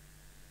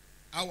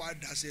àwa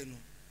dà sẹ́nu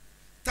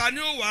ta ni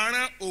ó wà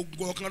rán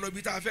oògùn ọ̀kan lọ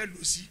bí tá a fẹ́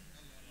lò sí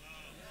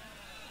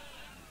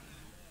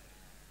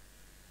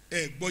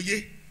ẹ gbọ́yé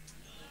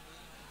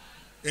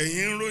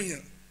ẹ̀yìn ń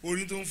ròyìn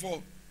orí tó ń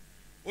fọ́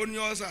ó ní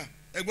ọ̀sà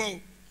ẹgbọ́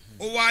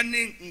ó wá ní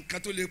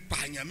nǹkan tó lè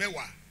pààyàn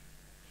mẹ́wàá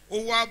ó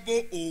wá bó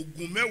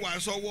oògùn mẹ́wàá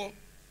sọ́wọ́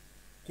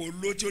kò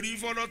lo torí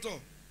fọ́lọ́tọ̀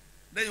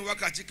lẹ́yìn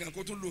wákàtí kan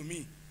kó tún lò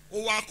míì ó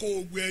wá kó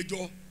oògùn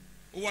ẹjọ́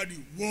ó wá di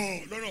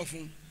wọ́n lọ́nà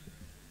fún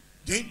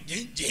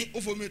jẹ́njẹ́njẹ́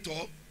ó fomi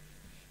tọ́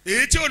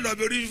èyí tí ò lọ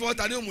bí orí fífọ́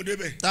ta ni ó mú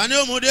débẹ̀. ta ni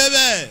ó mú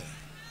débẹ̀.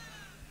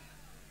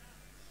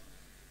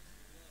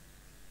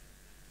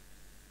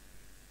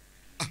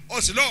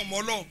 ọ̀sìn lọ́wọ́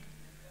mọ́ lọ́wọ́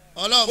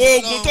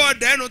oògùn tó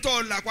dẹ́nu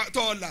tó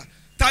là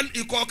ta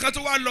ìkọ̀ọ̀kan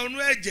tó wà lọ́nú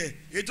ẹ̀jẹ̀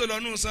ètò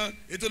lọ́nú san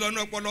ètò lọ́nú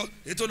ọpọlọ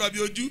ètò lọ bí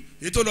ojú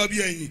ètò lọ bí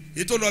ẹ̀yìn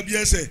ètò lọ bí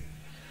ẹsẹ̀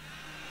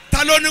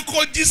ta ló ní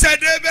kó jíṣẹ́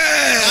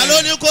débẹ̀. ta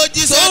ló ní kó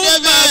jíṣẹ́ débẹ̀.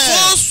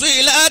 ثم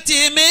فصلت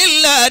من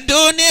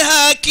لدن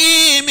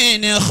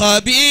حكيم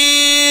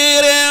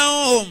خبير.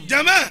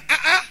 jama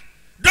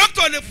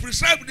doctor lè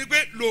prescribe ni pé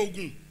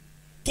lóògùn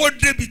kó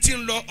débi tí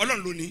ń lọ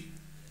ọlọ́run ló ní.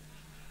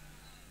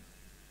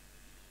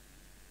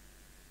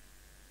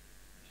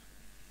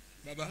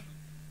 baba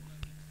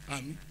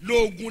àmín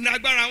lóògùn ní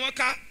agbára wọn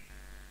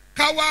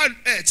ká wá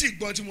ẹ̀ tí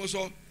gbọ́n tí mo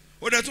sọ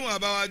ó dẹ̀ tún wọn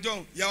àbáwá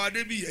jọ yàwá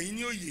débi ẹ̀yìn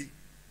ní òye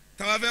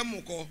táwa fẹ́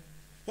mú kọ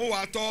ó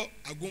wàá tọ́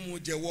agúnmu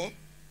jẹ̀wọ́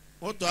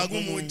ó tọ́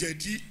agúnmu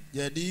jẹ̀dí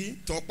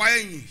tọ̀pá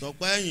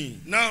ẹ̀yìn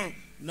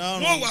náà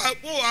wọ́n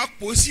wàá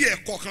pò sí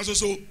ẹ̀kọ́ kan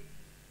ṣoṣo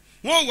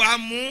wọ́n wàá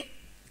mú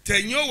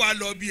tẹ̀yìn ó wàá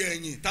lọ bí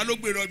ẹ̀yìn ta ló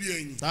gbé lọ bí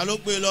ẹ̀yìn. ta ló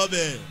gbé lọ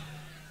bẹ̀.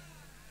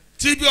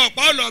 tí bí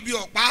ọ̀pá ó lọ bí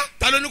ọ̀pá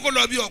ta ló ní kó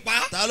lọ bí ọ̀pá.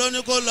 ta ló ní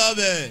kó lọ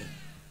bẹ̀.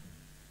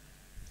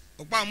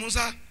 ọ̀pá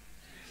Musa.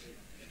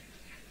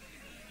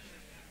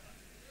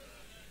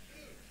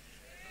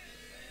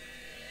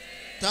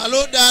 ta ló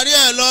darí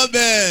ẹ̀ lọ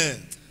bẹ̀.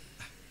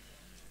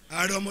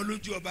 ààrẹ ọmọ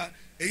lójú ọba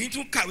èyí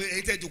tún kàwé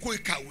èyí tẹ̀ jókòó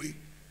ìkàwé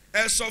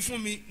ẹ sọ fún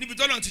mi níbi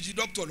tọ́lọ̀ ti di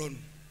dókítà lọ́nu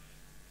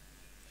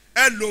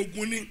ẹ lo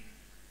oògùn ní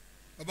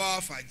bàbá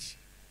wa fàájì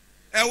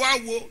ẹ wá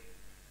wo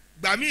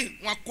gbà mí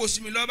wọn kó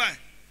sí mi lọ́ba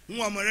ń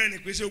wọn ọmọ rẹ ní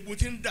pèsè ogun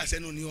tí ń dà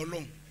sẹ́nu ní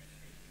ọlọ́run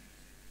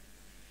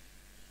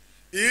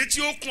èyí tí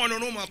ó kún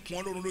ọlọ́run máa kún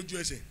ọlọ́run lójú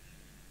ẹsẹ̀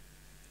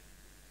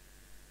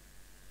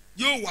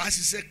yóò wá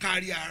ṣiṣẹ́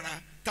kárí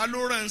ara ta ló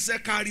ránṣẹ́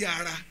kárí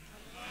ara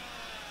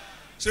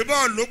ṣe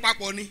bọ́ọ̀ ló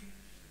papọ̀ ni.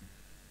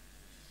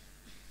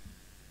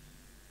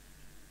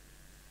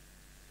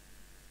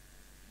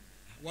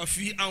 wà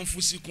fi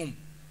anfusikum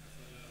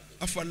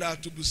afala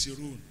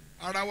tubsirun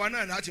ara wa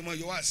náà láti máa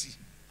yọ wá sí.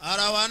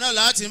 ara wa náà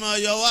láti máa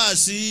yọ wá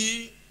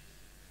sí.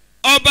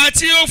 ọba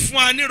tí ó fún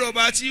wa nírò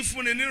ọba tí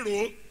fúnni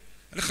nírò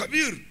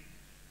al-khabir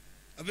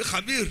àbí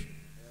khabir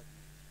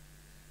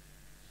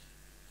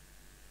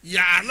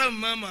ya'lam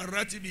ma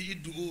marrat bihi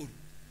ad-duhur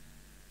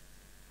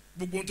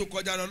gbogbo tó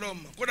kọjá lọ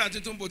lọ́mọ kódà tí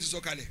tó ń bọ̀ ti sọ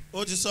kalẹ̀.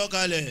 ó ti sọ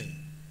kalẹ̀.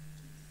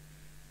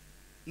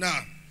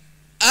 náà.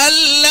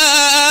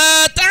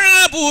 ألا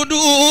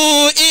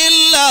تعبدوا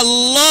إلا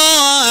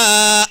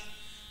الله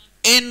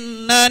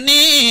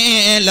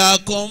إنني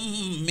لكم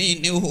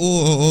منه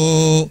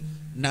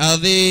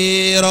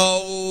نذير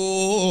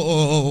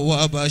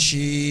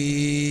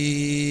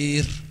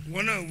وبشير.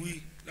 wọn náà wí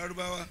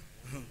lárúbáwá.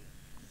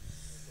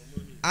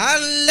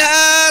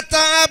 Allah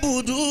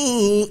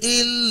ta'budu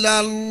illa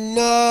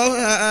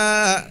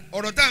Allah.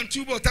 ọ̀rọ̀ tá à ń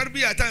túbọ̀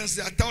tarbiyya tá à ń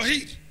ṣe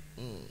àtawhid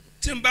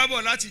tí ń bá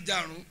bọ̀ láti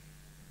jàrún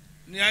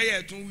ní ayé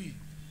ẹ̀ tún wí.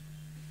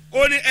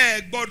 ó ní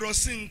ẹ gbọ́dọ̀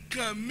sí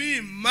nǹkan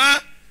míì má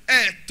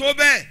ẹ tó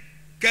bẹ́ẹ̀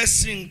kẹ́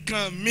sí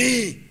nǹkan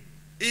míì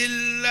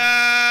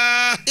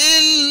illa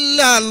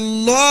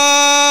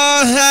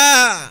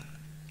Allah.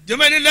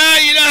 jẹ́mọ́ ní la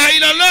ilaha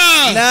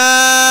illallah.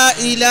 La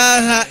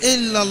ilaha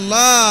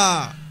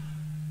illallah.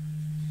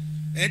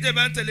 ẹ̀yin tẹ́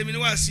bá ń tẹ̀lé mi ní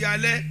wá sí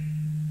alẹ́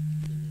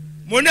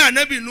mo ní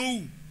ànábì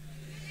Nuhu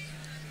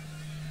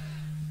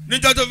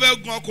níjọ́ tó fẹ́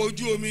gun ọkọ̀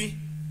ojú omi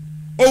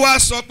ó wá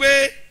sọ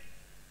pé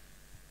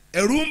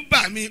ẹ̀rù ń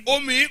bà mí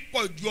omi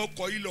pọ̀ ju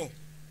ọkọ̀ yìí lọ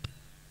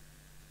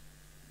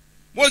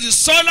mo sì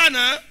sọ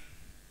lánàá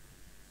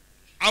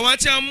àwọn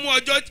tí a mú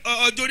ọjọ́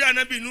orí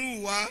ànábì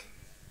Nuhu wá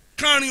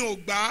kánrin ò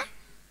gbá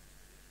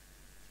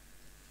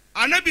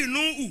ànábì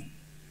Nuhu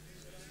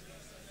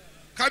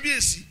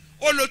kábíyèsí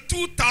ó lò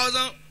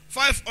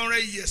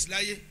 2,500 years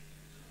láyé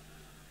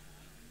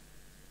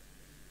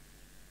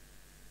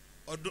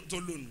ọdún tó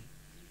lónìí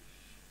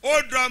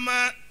ó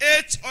dọ́mọ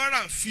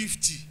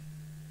 850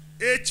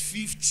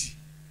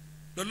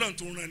 lọ́lọ́run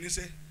tó ń rán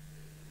níṣẹ́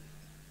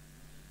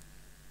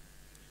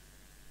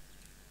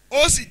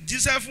ó sì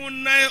jíṣẹ́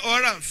fún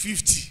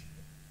 950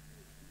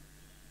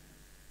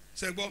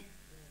 ṣẹ́gbọ́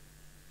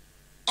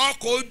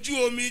ọkọ̀ ojú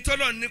omi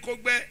tọ́lọ̀ ní kó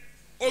gbẹ́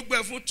ó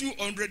gbẹ́ fún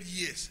 200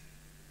 years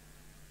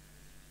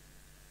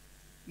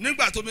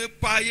nígbà tó mi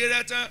pa ayé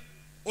rẹ tán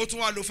ó tún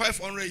wá lò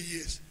 500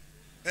 years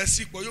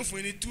ẹ̀sìn pọ̀ yóò fún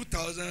yín ní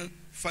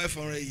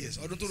 2,500 years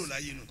ọdún tó lò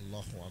láyé nù.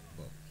 Allahu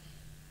Akbar.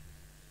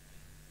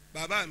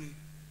 bàbá mi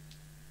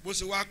bó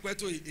ṣe wá pẹ́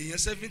tó èèyàn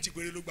 70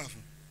 péré ló gbà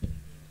fún.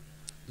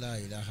 La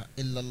ilaha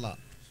illallah.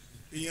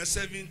 èèyàn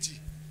 70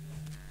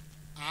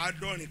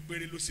 àádọ́rin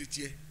péré ló ṣe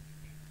tiẹ̀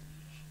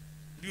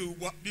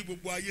bí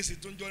gbogbo ayé ṣe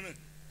tó ń jọ náà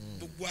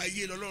gbogbo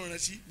ayé lọ́lọ́run rẹ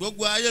sí.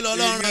 gbogbo ayé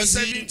lọ́lọ́run rẹ sí.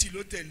 èèyàn 70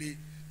 ló tẹ̀lé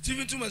tí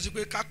fi túmọ̀ sí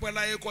pé kápẹ́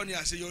láyé kọ́ ni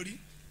àṣeyọrí.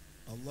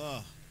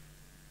 Allah.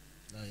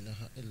 La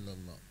ilaha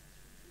illallah.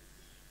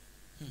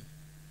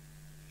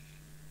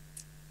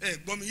 ẹ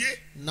gbọ́ mi yé.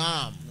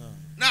 Naam.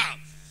 Naam.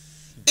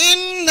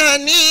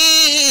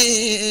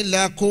 Innani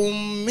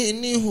lakum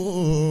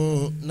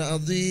minhu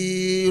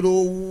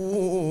nadhirun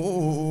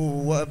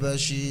wa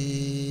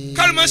bashir.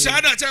 kálímọ̀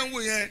ṣahada tẹ́ ń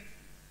wò yẹn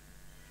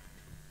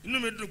inú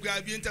mi dùn pé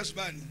abiyé ń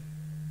tẹ̀sùbá ni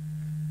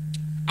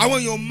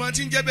àwọn èèyàn mọ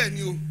tí ń jẹ́ bẹ́ẹ̀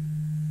ni o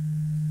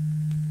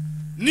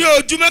ní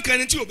ojúmọ́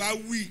kẹrin tí o bá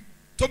wí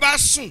tó bá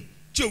sùn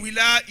tí o wí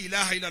la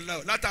ilaha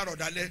illallah látàrọ̀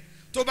dalẹ̀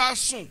tó bá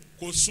sùn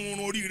kò sun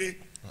oorun oríire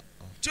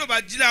tí o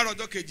bá jí láàárọ̀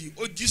ọjọ́ kejì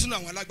ó jí sínú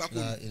àwọn alágbàkú.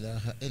 La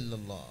ilaha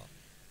illallah.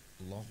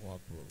 Allahu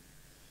Akbar.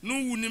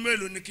 Nuhu ní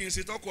mélòó ni kí n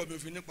ṣe tọkọ mi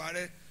òfin nípa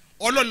rẹ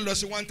Ọlọ́run lọ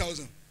sí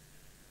 1,000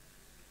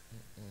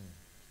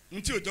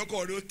 ntí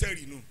òjọkọ rẹ ó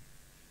tẹ̀rì nù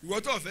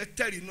ìwọ tó fẹ́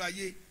tẹ̀rì nù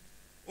ayé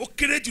ó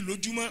kéré jù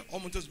lójúmọ́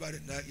ọmọ tó sùn bá rẹ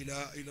la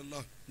ilaha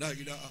illallah la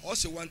ilaha ó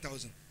ṣe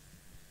 1,000.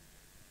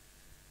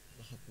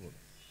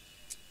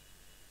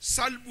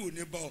 Sálbù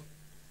ní bọ́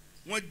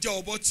wọ́n jẹ́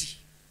ọbọ̀ tì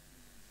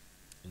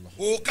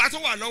òòkà tó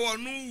wà lọ́wọ́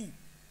Nuhu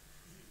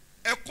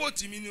ẹ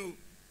kóòtù mi ni o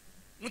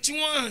mo tí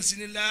wọ́n hàn sí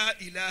ni la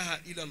ilaha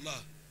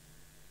illallah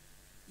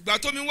ìgbà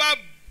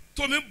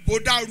tómi bò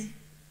dàrú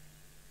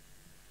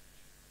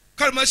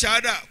kálímọ̀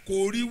ṣahada kò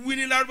rí wí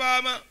ní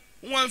lárúbáwá má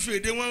wọ́n fi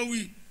èdè wọn wí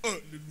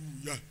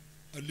aleluya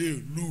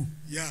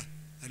aleluya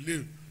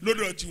aleluya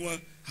lọ́dọ̀ tiwọn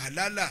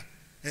halala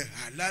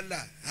halala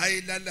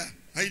hailala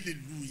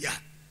haileluya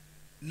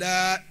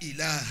la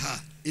ilaha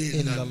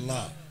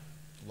illallah.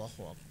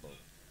 Allahu Akbar.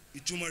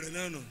 ìtumọ̀ rẹ̀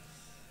náà nù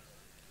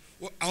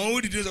àwọn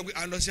òdìdí sọ pé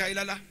à ń lọ sí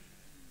hailala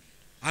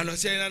à ń lọ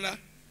sí hailala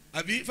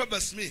àbí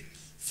fabasmi.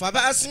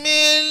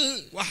 Fabasmil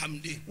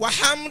wahamdi.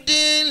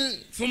 wahamdil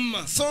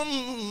thumma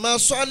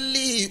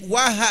salli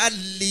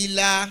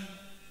wahalila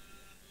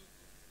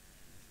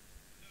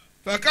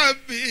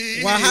fakabi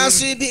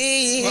wahasibi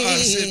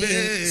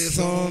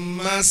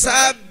thumma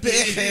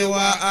sabbih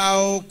wa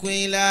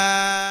awqila.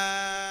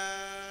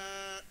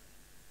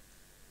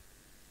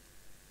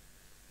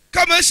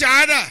 kama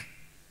shahada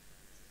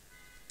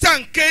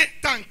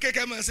tanke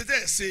kama ṣe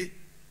tẹ́ ẹ ṣe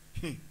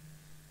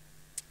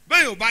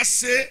bẹ́ẹ̀ yóò bá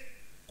ṣe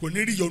kò ní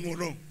rí yọnu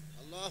Ọlọ́run.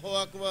 Allahu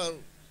Akbar.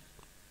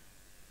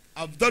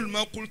 Abdul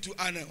ma qultu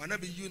ana wa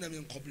nabiyyuna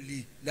min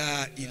qabli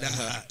la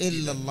ilaha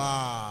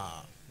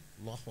illallah.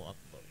 Allahu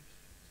Akbar.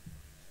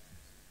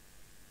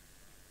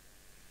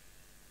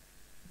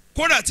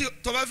 kódà tí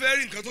tọba fẹ́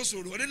rí nǹkan tó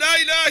ṣòro ní la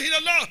ilaha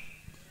illallah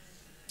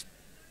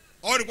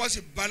ọ̀rẹ́ kọ́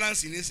sí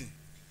balance nísìn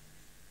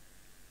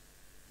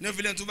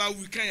nẹ́fìlẹ́ tó bá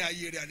wí kẹ́yìn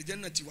ayé rẹ̀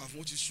àlìjẹ́nà ti wà fún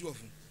ó ti sú ọ̀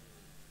fún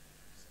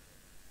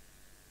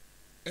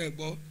ẹ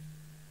gbọ́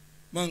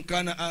man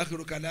kana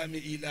akhiru kalami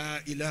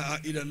ilaha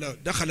illallah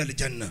dakhala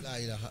aljanna. La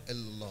ilaha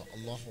illallah.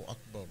 Allahu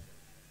Akbar.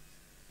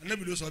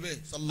 Ànábì ló sọ bẹ́ẹ̀.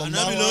 Sallallahu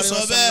Ànábì ló alayhi sọ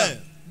wa sallam. bẹ́ẹ̀.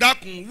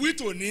 dákun wí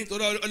tòní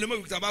torí ọlọ́mọ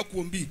ìwé tí a bá kú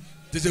òǹbí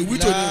tètè wí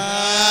tòní.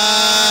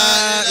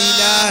 La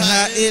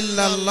ilaha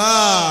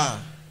illallah.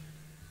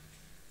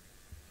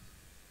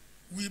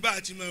 wí bá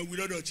a ti máa wí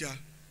lọ́dọ̀ tí a.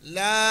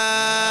 La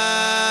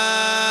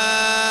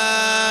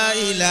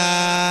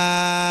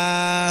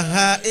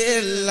ilaha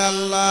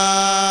illallah.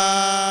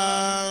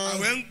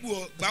 àwẹ̀ ń gbọ́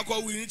gbàkọ́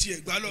wí ní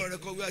tiẹ̀ gbà lọ́rẹ́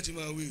kọ́ wí àti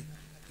máa wí.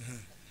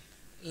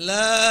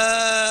 La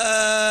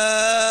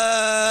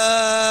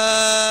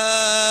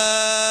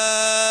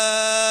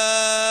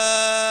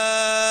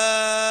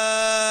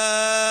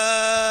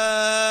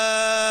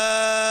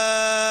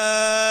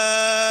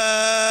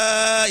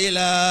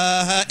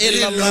ilaha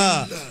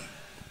illallah.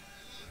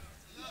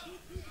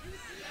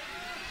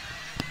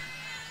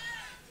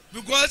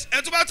 because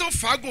ẹ tó bá tó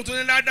fagùn tó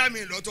ní ládàá mi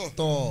lọ́tọ̀.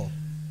 Tọ́.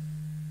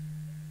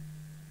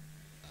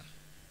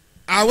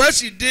 àwẹ̀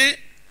sì dé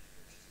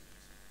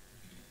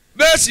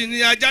bẹ́ẹ̀ sì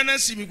ni ajá náà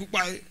sì mi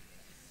pupa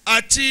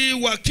àti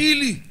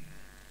wákìlì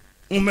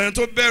ǹmẹ̀rin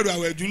tó bẹ̀rù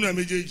àwẹ̀ dùn náà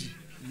méjèèjì.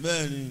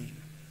 bẹ́ẹ̀ni.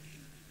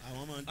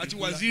 àti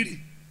waziri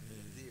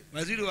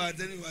wa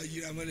tẹ́lẹ̀ wa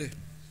yíra mọ́lẹ̀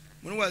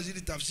mo ní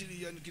waziri tafsiri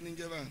yẹn kí ni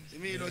jẹ́ bá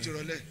èmi yìí lọ ti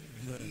rọlẹ̀.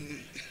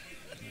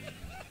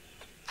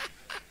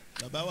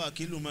 bàbá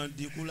wákìlù máa ń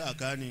di kúlà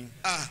ká ni.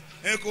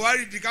 ẹ kò wá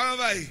rí di kámá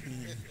báyìí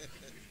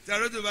tí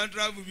arọ́tò bá ń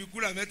travel bí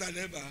kúlà mẹ́ta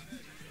lẹ́bàá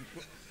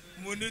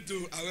mo ní tó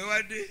àwẹ̀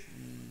wá dé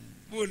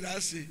bó o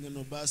láṣẹ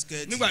nínú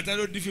báskẹ́tì. nígbà tí a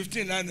ló di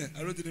 15 lánàá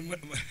arọ́tò ní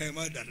ẹ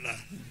má dàda.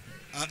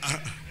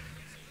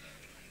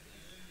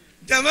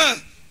 jama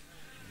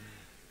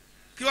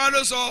kí wàá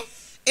ló sọ.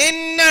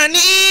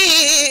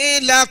 Innani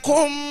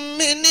lakum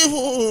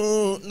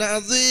minhu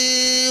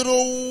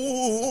nadhirun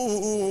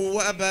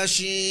wa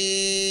bashir.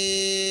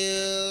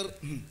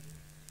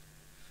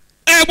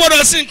 ẹ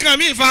gbọ́dọ̀ sí nǹkan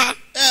mi fa.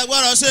 ẹ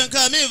gbọ́dọ̀ ṣe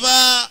nǹkan mi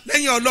fa.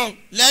 lẹ́yìn ọlọ́run.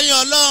 lẹ́yìn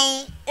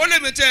ọlọ́run. ó lè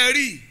mi tẹ́ ẹ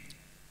rí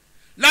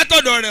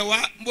látọ̀dọ̀ rẹ̀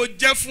wá mo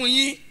jẹ́ fún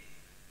yín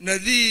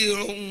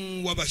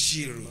nadhirun wa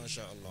bashir.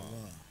 Masha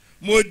Allah.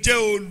 mo jẹ́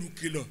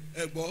olùkìlọ̀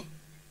ẹ gbọ́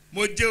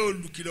mo jẹ́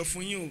olùkìlọ̀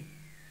fún yín o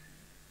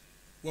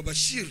wa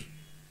bashir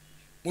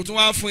mo tún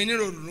wá fún yín ní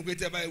ìrònú pé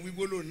tí a bá yẹ wí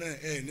gbólóhùn náà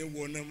ẹ ní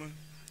wọ náà mọ́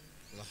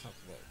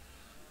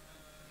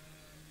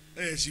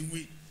ẹ sì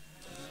wí.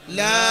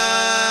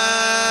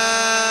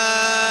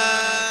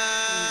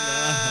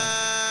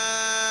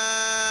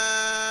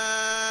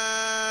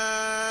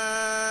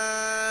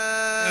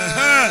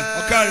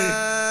 ọ̀kàrí.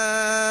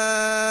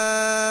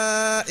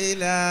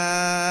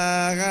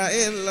 ilaha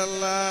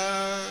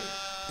illallah.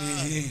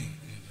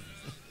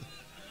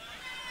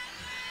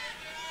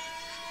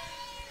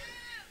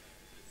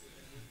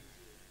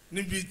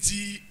 níbi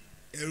tí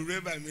ẹ̀rù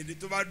rẹ̀ bá mi dé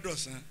tó bá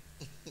dọ̀sán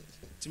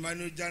tí máa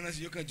ní ó jáná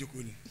sí yóò kàn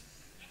jókòó ni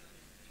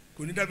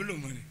kò ní dábìlì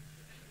mọ́ ni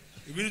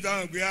ìbínú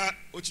táwọn gbé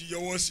ó ti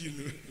yọwọ́ sí i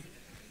nù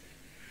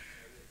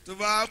tó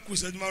bá kù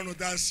sẹ́jú márùn-ún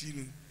tá a sí i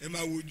nù ẹ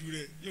máa wojú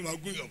rẹ̀ yóò máa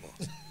gún yọ̀bọ̀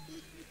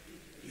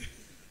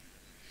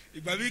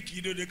ìgbà bí kì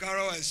í dòde ká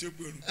rọ́wà sí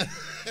òpèrò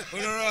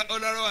ó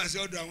lọ́rọ́ wà sí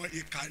ọ̀dọ̀ àwọn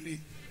ìkànnì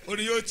ó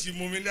ní yóò ti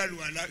mú mi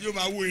lálùwàlá yóò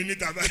máa wó yín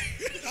níta báyìí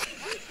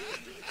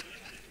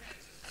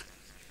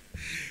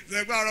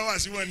sẹ́gbẹ́ ọ̀rọ̀ wà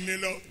sí wọn ní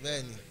lọ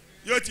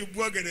yóò ti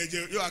bú ọ̀gẹ̀dẹ̀ jẹ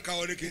yóò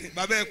àkàwọ́ ní kiri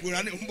bàbá ẹ̀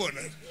kúra ní ń bọ̀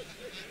náà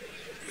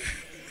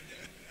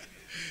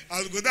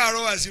àsìkò tá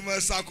àrọ̀ wà sí mọ́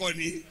sakọ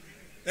ní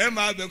ẹ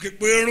máa bẹ̀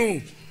pé rùn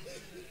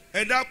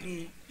ẹ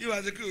dákun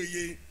yíwá sí kí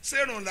òye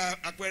sẹ́rùn la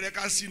àpẹẹrẹ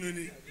ká sínú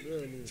ni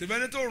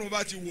sèbẹ́ni tó rùn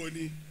bá ti wọ̀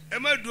ni ẹ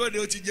má dúró de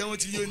ó ti jẹun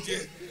ti yóò jẹ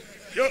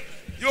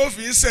yóò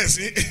fi ń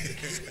sẹ̀sìn.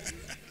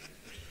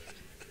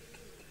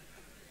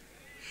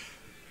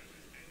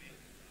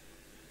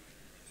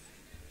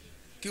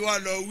 kí wàá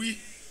lọ wí.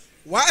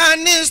 wa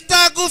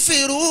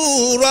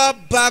anistaghfiru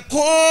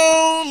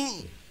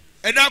rabbakum.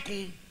 ẹ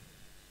dákun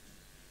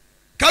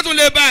ká tún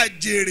lè bá a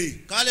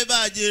jèrè. ká lè bá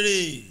a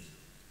jèrè.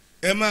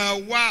 ẹ máa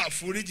wá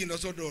àforíjì lọ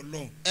sọ́dọ̀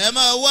Ọlọ́run. ẹ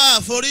máa wá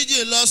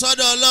àforíjì lọ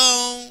sọ́dọ̀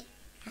Ọlọ́run.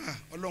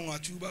 Ọlọ́run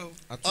àtúbà o.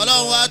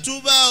 Ọlọ́run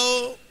àtúbà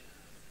o.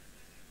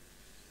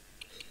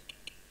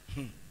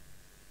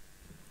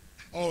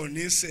 ọ̀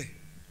ní sẹ̀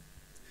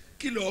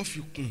kí lọ́ọ́ fi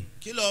kún.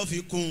 kí lọ́ọ́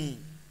fi kún.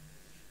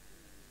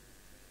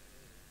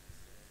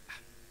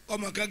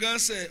 ọmọ kankan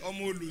sẹ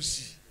ọmọ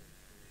olùsì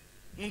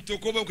ń tó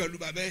kó bọ pẹ̀lú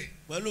bàbá ẹ̀.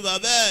 pẹ̀lú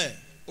bàbá ẹ̀.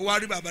 ó wá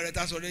rí bàbá rẹ̀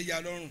tá a sọ rẹ̀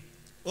ya lọ́rùn.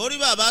 ó rí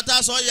bàbá tá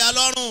a sọ ya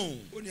lọ́rùn.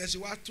 ó ní ẹ ṣe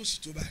wá tòsí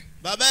tó báyìí.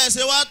 bàbá ẹ̀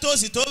ṣe wá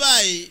tòsí tó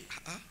báyìí.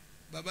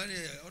 bàbá ni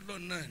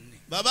Ọlọ́run náà ni.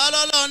 bàbá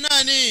lọ́lọ́run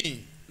náà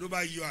ni. ló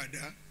bá yọ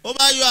àdá. ó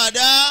bá yọ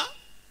àdá.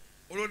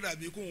 ó ló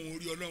dàbí kóun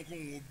rí Ọlọ́run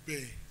kóun ó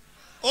bẹ̀.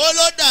 ó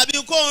ló dàbí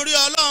kóun rí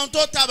Ọlọ́run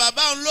tó ta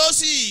bàbá òun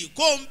lọ́sì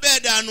kóun bẹ̀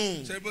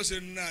dànù. ṣe bó ṣe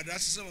na àdá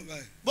sísán mọ́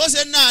báyìí. bó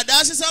ṣe na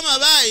àdá sísán mọ́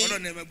báyìí.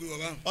 Ọlọ́run ẹ máa gbé wá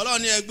báwọn.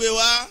 Ọlọ́run ẹ gbé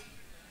wá.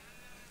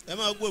 ẹ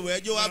máa gbé wọ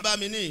ẹjọ́ wá bá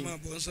mi ní. máa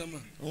bọ̀ ń sánmà.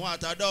 òun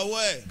àtàdá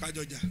ọwọ́ ẹ̀.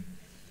 kájọjà.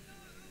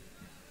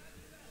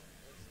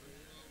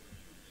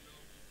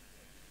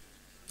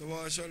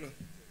 tọwọ́ sọlọ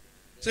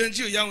ṣé n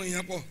tí ò yá àwọn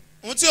èèyàn pọ̀.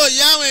 n tí ò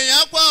yá àwọn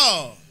èèyàn pọ̀.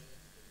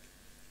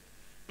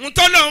 n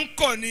tọ́lọ̀ ń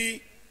kọ̀ ni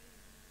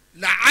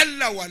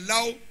làálà wà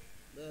láwọ́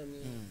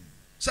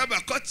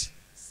sábàkọ́tì.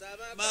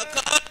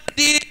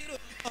 makadiru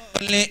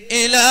li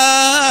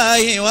ilahi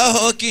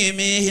الله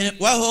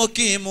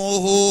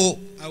وحكمه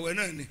àwẹ̀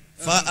náà ni.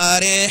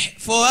 فأرح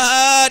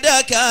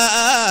فؤادك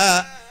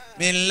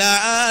من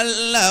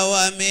لعل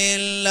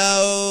ومن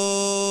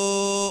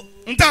لو.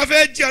 n ta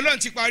fẹ́ jẹ́ Ọlọ́run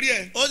ti parí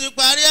ẹ̀. ó ti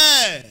parí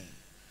ẹ̀.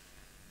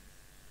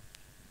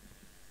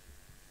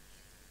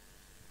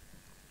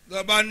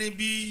 lọ́ba ní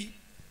bí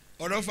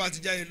Olofa ti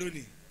jáde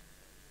lónìí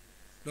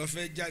lọ́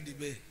fẹ́ jáde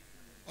bẹ́ẹ̀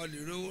ọ lè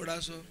rówó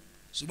raṣọ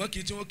ṣùgbọ́n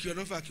kí tí wọ́n kí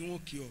Olofa kí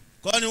wọ́n kí ọ.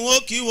 kọ́ ni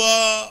wọ́n kí wọ.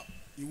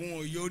 ìwọ̀n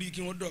ò yọrí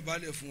kí wọ́n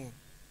dọ̀bálẹ̀ fún ọ.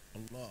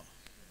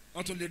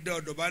 wọ́n tún lè dá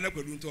ọ dọ̀bálẹ̀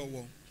pẹ̀lú tó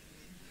wọ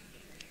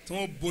tí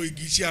wọ́n bo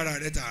igi sí ara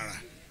rẹ̀ tààrà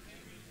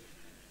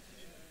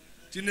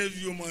tí navy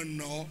yóò máa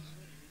nà ọ́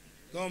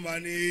tí wọ́n máa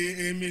ní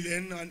èmi lẹ́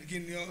ń nà kí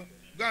ni ọ́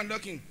go and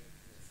lock him.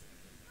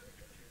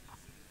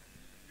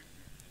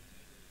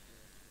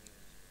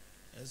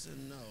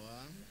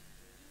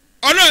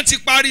 Ọlọ́run ti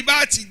parí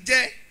bá ti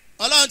jẹ́.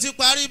 Ọlọ́run ti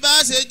parí bá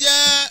ṣe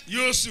jẹ́.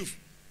 Yusuf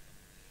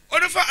ó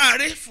ní fún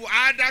àárẹ̀ fún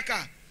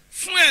àádákà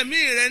fún ẹ̀mí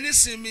rẹ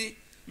nísinmi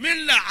mi ń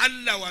là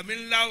á wà mí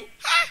ń là ó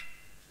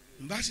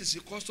n bá sì sí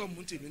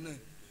kọ́sọ̀mù tèmi náà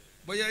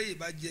bóyá yìí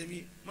bá jẹ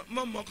mí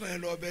mọ́ mọ́kàn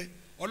yẹn lọ bẹ́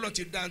Ọlọ́run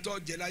ti dá tó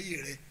jẹ láyé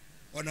rẹ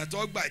ọ̀nà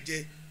tó gbà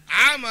jẹ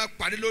a máa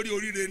pàdé lórí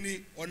oríire ni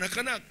ọ̀nà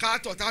kan náà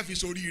káàtọ̀ tá a fi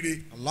soríire.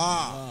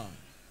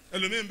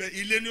 ẹlòmíín bẹ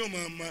ilé ni ó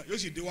máa ma yóò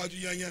sì déwájú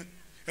yányán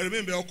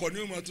ẹlòmíín bẹ ọkọ̀ ni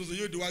ó máa tó so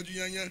yóò déwájú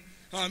yányán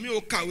àwọn mi ò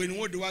kàwé ni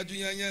wọ́n déwájú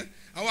yányán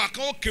àwọn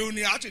àkàwọ́ kéwù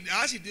ni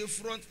a sì dé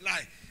front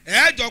line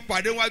ẹ̀ẹ́dọ̀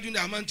pàdé wájú ni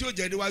àmọ́ tí ó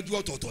jẹ́ déwájú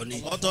ọ̀tọ̀ọ̀tọ̀ ni.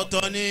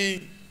 ọ̀tọ̀ọ̀tọ̀ ni.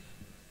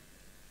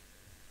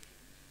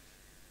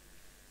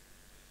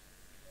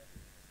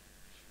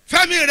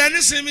 fẹ́mi rẹ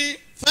nísinmi.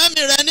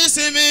 fẹ́mi rẹ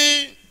nísinmi.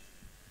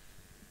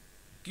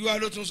 kí wàá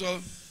ló tún sọ.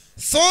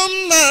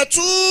 thumma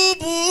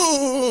tubu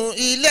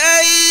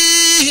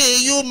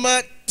ilayhi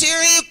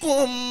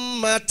yumatti'ukum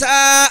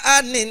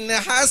mata'an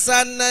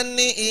hasanan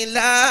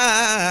ila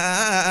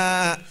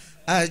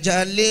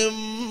ajalin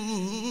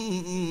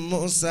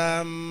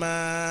musamma.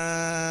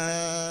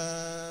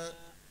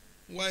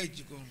 wá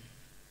ìjìkọ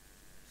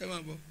ẹ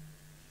máa bọ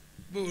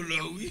bó o lọ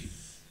wí.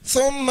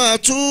 ثم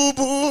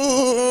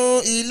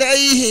توبوا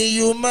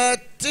إليه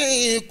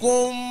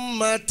يمتعكم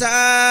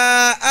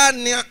متاعا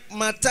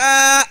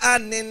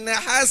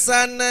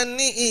حسنا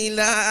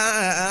إلى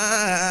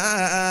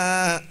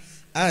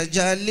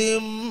أجل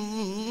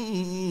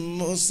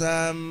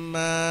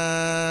مسمى.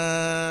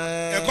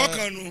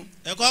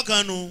 ẹ̀kọ́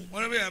kan nu.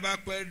 wọ́n ní bí yàrá bá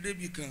pẹ́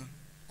débi kan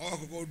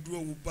ọkọ̀ kọ̀ọ̀kan dúró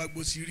wò bá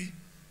gbòsì rí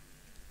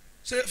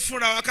ṣé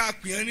fúnra wa ká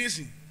pè é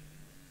nísìn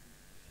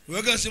ìwé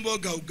kan sí bọ́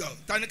gàùgàù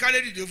ta ni ká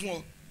lè dìde fún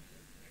ọ.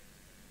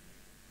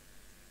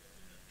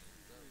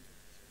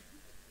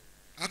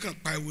 a kàn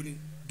pa ewu ni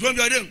dúró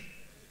bí ọdẹ ń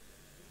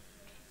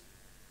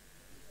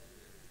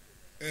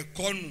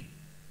ẹ̀kọ́ nù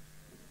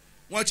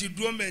wọ́n ti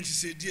dúró mẹ́rin ti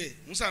ṣe díẹ̀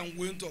musa ń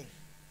wé ń tọ̀.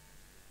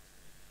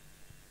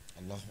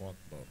 Allahu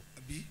Akbar.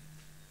 àbí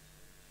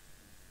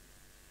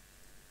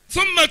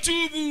thumma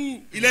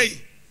tubu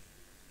ilayhi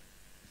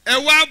ẹ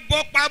wá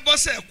bọ́pá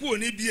bọ́sẹ̀ kúrò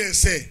níbi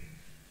ẹ̀ṣẹ̀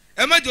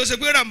ẹ má jọ ṣe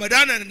pé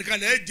Ramadan nìkan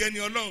lẹ́ẹ̀ jẹ́ ni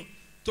Ọlọ́run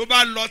tó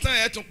bá lọ tán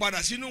ẹ̀ tún padà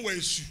sínú ìwẹ̀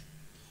èṣù.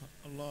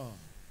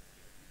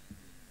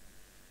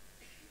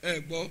 ẹ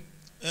gbọ́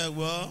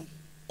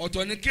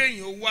ọ̀tọ̀ ni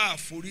kéèyàn wá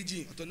àforíjì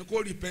ọ̀tọ̀ ni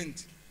kó repent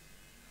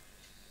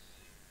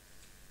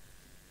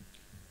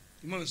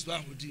Imam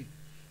Sùláhùdín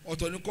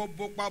ọ̀tọ̀ ni kó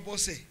bọ́pá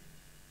bọ́sẹ̀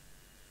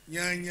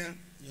yányán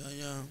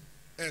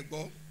ẹ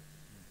gbọ́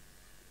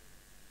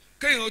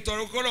kéèyàn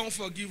tọrọ k'Ọlọ́run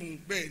forgive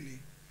bẹ́ẹ̀ ni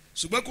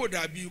ṣùgbọ́n kò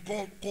dàbí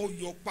kó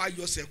yọpá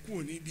yọsẹ̀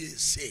kúrò níbi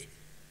ẹ̀ṣẹ̀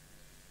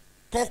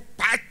kó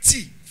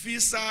pàtì fi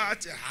sáà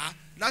tẹ̀ ha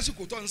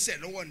lásìkò tó ń ṣẹ̀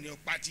lọ́wọ́ ní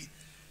ọpàtì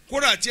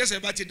kódà tí ẹsẹ̀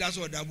bá ti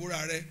daṣọ ọ̀dàbúrà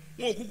rẹ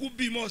wọn ò kúkú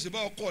bí mọ́ ọ̀sẹ̀ bá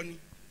ọkọ ni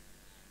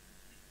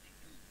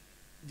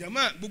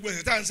jàmá gbogbo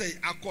ẹ̀sẹ̀ tá à ń sẹ́yìn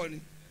akọ ni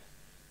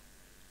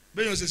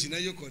bẹ́ẹ̀ yóò ṣe sìnà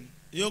yóò kọ ni.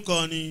 yóò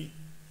kọ ni.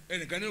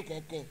 ẹnìkan ní kò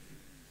kọ.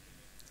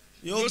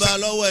 yóò bá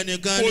lọ́wọ́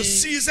ẹnìkan ni. kò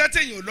sí iṣẹ́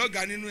téèyàn ò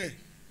lọ́gàá nínú ẹ̀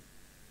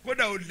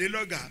kódà ò lè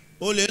lọ́gàá.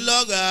 ò lè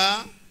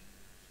lọ́gàá.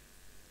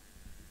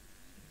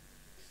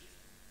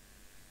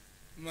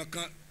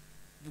 mọ̀kàn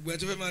gbogbo ẹ̀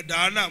tó fẹ́ máa dà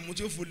á láàmú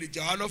tí ó fò lè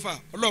jà wá lọ́fà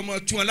Ọlọ́run máa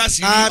tún ọ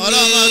láṣìírí. Àmín.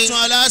 Ọlọ́run máa tún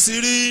ọ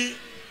láṣìírí.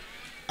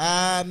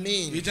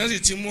 Àmín. ìtàn sì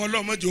ti mú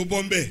Ọlọ́run má jẹ́ ó bọ́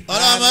ń bẹ̀.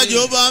 Ọlọ́run máa jẹ́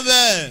ó bọ́ ń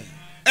bẹ̀.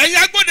 ẹ̀yin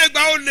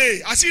agbódegbà olè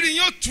àṣírí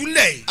yóò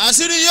túlẹ̀.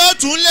 àṣírí yóò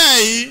túlẹ̀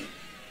yìí.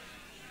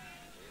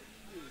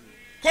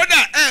 kódà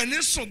ẹ ní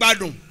sùn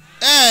gbádùn.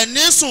 ẹ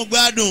ní sùn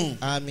gbádùn.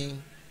 Àmín.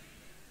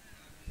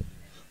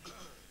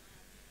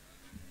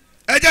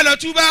 ẹ jẹ́ lọ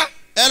túbá.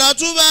 ẹ lọ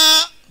túbá.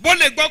 bó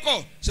lè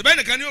gbọ́kọ̀ ṣèbẹ́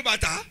nìkan ni ó bá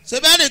ta.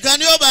 ṣèbẹ́ nìkan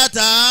ni ó bá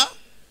ta.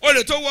 o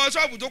lè tó wọ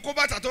ṣọ́ọ̀bù tó kó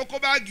bàtà tó kó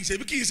báàgì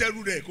ṣèbí kì í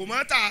ṣẹrù rẹ̀ kò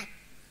máa ta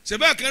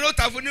ṣèbẹ́ kan ló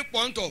ta fún ní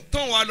pọ́ńtọ̀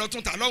tóun wà lọ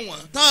tún ta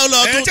lọ́wọ́n. táwọn lọ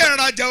tún ta. ẹ̀yin tẹ́ ń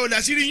rajà olè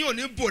àṣírí yín ò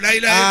ní bò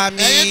láíláí. Àmín.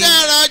 ẹ̀yin tẹ́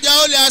ń rajà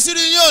olè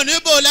àṣírí yín ò ní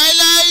bò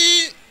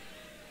láíláí.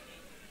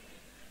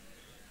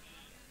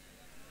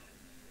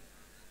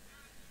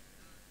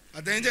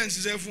 àtẹ̀yin tẹ́ ń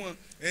ṣiṣẹ́ fún wọn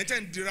ẹ̀yin tẹ́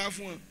ń dira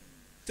fún wọn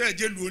tẹ́ ẹ̀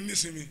jẹ́ lu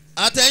onísinmi.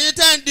 àtẹ̀yin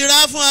tẹ́ ń dira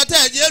fún wọn tẹ́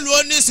ẹ̀ jẹ́ lu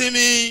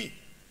onísinmi.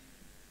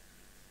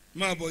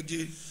 máa bọ̀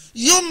jẹ́.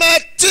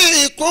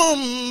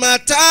 يمتعكم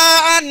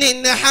متاعا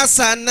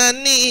حسنا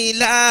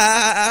إلى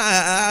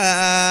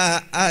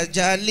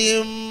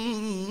أجل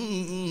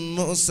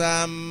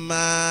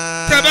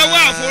مسمى. tẹ́ bá wá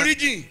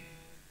àforíjì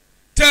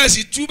tẹ́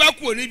sì túbá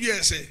kúrò níbi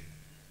ẹ̀ṣẹ̀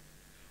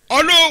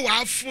Ọlọ́run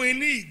wá fún yín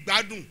ní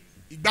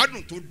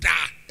ìgbádùn tó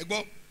dáa ẹ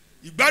gbọ́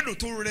ìgbádùn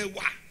tó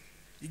rẹwà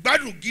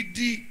ìgbádùn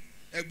gidi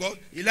ẹ gbọ́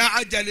ìlà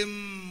ajalin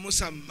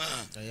musamma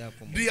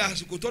bí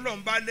àsìkò tó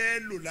lọ́n bá lẹ́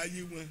lò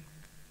láyé wọn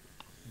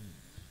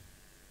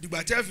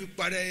dìgbà tí a fi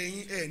parẹ́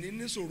ẹ̀yin ẹ̀ ní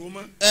níṣòro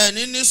mọ́. ẹ̀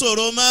ní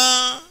níṣòro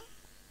mọ́.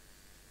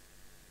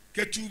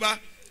 kẹtùbá.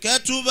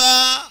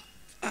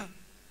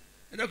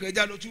 ẹ dákun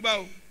ẹja lọ túbá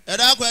o. ẹ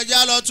dákun ẹja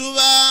lọ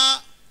túbá.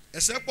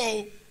 ẹ̀ṣẹ̀ pọ̀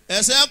o.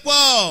 ẹ̀ṣẹ̀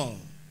pọ̀.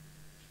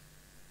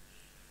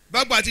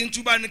 bàgbà tí ń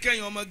túbá ní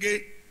kẹ́yìn ọmọge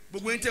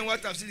gbogbo yín tẹ̀ ń wá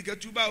tàfsírì kẹ́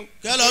túbá o.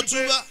 kẹ́ lọ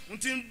túbá. n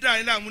ti ń dà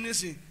yín láàmú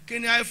nísìn kí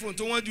ni iPhone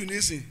tó wọ́n jù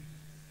nísìn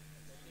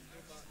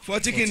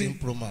 14 kí ni 14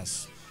 Pro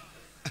Max.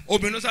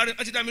 obìnrin ló sáré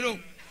ẹ ti dá mi lóhùn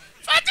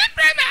 14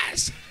 Pro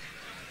Max.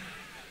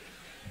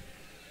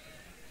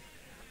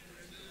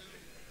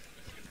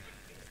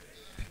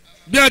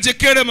 bí a ti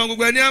kéré mọ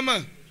gbogbo ẹni ẹ mọ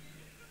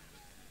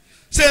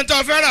ṣé n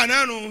tọ́ fẹ́ rà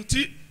náà nù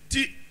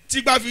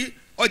tí gbà fi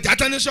ọjà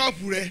tán ní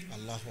ṣọ́ọ̀pù rẹ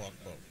Allahu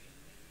Akbar.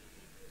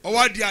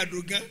 ọwọ́ di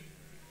àdògán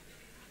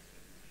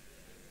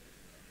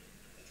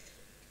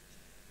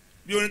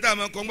bí orin tá a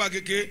máa kọ́ ń gbà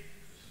kéke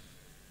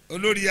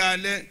olórí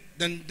alẹ́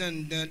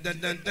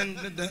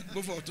dandandandandandandan bó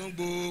fọ̀ tún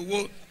gbowó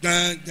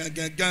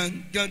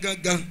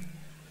gangangangangangan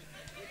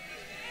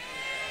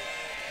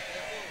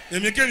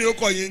èmi kémi ó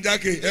kọ̀ yín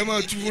jákè ẹ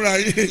máa tú fúnra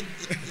yín.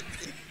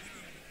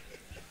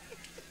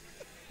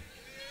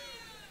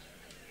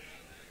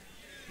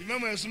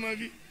 Imam ẹ̀ súnmọ́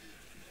bí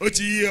ó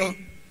ti yé ọ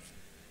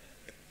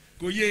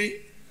kò yé yín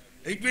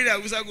ìgbéré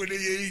àwùsá kò lè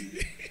yé yín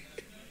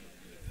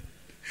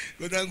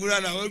kò tàǹkúrà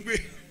làwọn gbé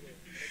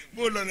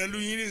bó lọ́nà lu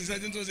yín ní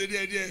ìsẹ́jú tó ń ṣe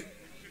díẹ̀díẹ̀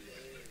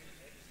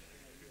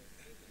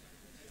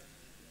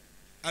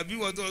àbí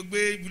wọ́n tó gbé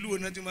ìbílúwo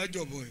náà ti máa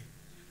jọ̀bọ̀ ẹ̀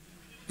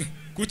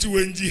kú ti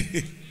wọ́n ń jí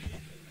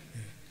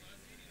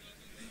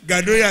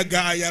gàdóyà ga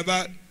àyàbá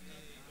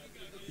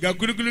ga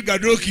kulikuli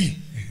gàdókì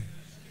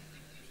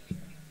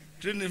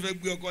tírénì fẹ́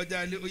gbé ọkọ̀ ọjà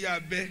ilé ó yà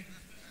bẹ́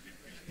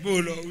bó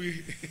lọ wí.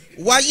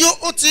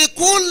 ويؤتي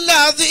كل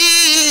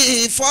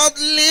ذي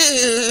فضل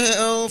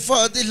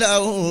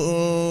فضله.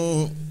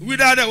 wí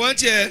dáadáa wọ́n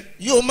tiẹ̀.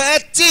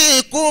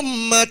 يمتعكم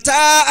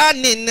متاعا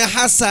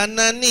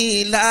حسنا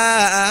إلى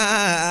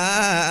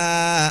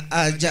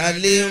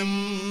أجل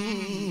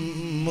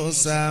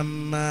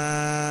مسمى.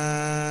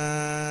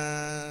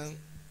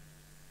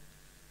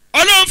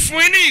 Ọlọ́run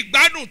fún yín ní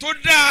ìgbádùn tó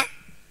dáa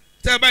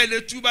tẹ́ bá ilé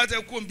túbá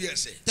tẹ́ kú òǹbí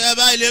ẹ̀ṣẹ̀. tẹ́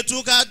bá ilé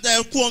túká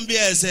tẹ́ kú òǹbí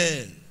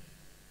ẹ̀ṣẹ̀.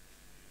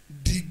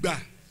 dìgbà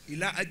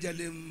ìlà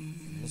ajalè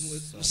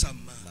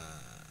musamma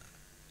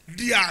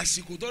di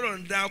àsìkò tó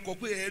lọ́n da ọkọ̀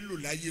pé ẹ lò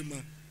láyé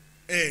mọ́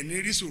ẹ ní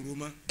rí ṣòro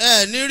mọ́.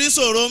 ẹ ní rí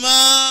ṣòro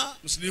mọ́.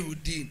 muslimu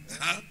dín.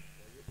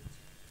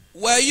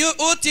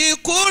 ويؤتي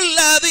كل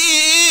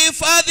ذي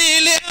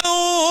فضل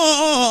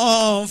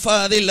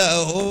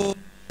فضله.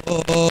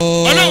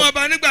 Ọlọ́run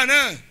ọba nígbà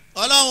náà.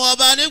 Ọlọ́run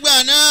ọba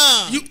nígbà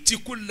náà. yu'ti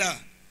kulla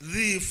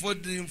dhi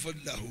fadlin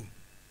fadlahu.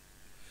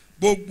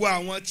 gbogbo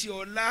àwọn tí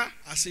ọlá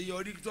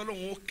àṣeyọrí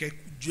tọ́lọ́run ó kẹ́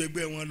ju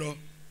ẹgbẹ́ wọn lọ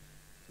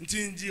n ti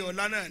ń jí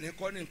ọlá náà ní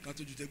kọ́ ní nǹkan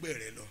tó ju tẹgbẹ́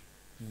rẹ lọ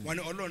wọn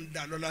ni Ọlọ́run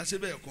dá lọ́lá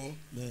síbẹ̀ kọ́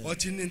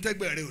ọtí ní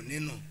tẹgbẹ́ rẹ ò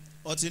nínú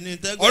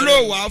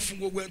ọlọ́wà fún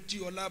gbogbo ẹni tí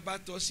ọlá bá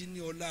tọ́ sí ní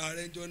ọlá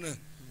arẹ́jọ́ náà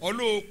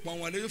ọlọ́wà pọ̀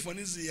wọn lórí fún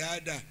ní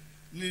ziyada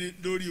ní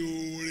lórí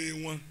oore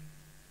wọn.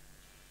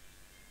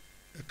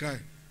 ẹ̀ka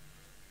ẹ̀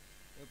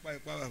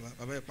ipa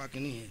bàbá ipa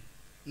kìíní yẹn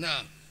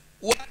náà.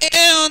 wa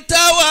in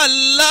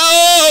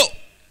tawallaw.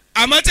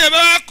 àmọ́ tẹ́ ẹ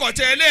bá kọ̀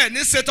tẹ́lẹ̀ ní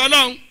ṣètò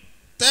Ọlọ́run.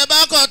 tẹ́ bá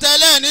kọ̀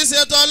tẹ́lẹ̀ ní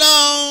ṣètò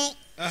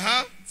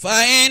Ọlọ́run. fa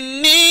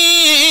inni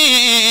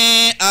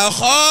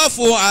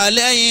akhafu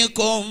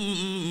alaykum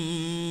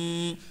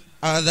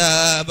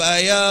adhaba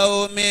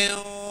yawmin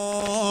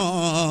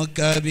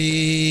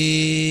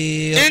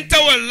kabir. in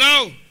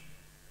tawallaw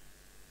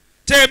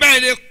tẹ́ ẹ bá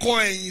lè kọ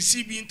ẹ̀yìn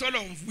síbi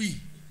tọ́lọ́run wí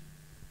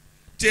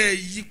tẹ́ ẹ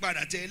yí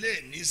padà tẹ́lẹ̀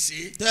ní ṣe.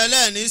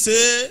 tẹ́lẹ̀ ní ṣe.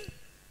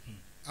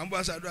 à ń bọ́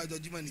aṣáájú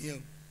àjọjúmọ́ nìyẹn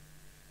o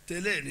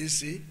tẹ́lẹ̀ ní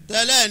ṣe.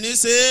 tẹ́lẹ̀ ní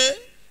ṣe.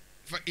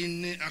 fa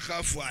inni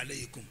akhafu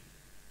alaykum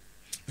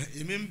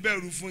èmi ń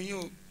bẹ̀rù fún yín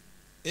o.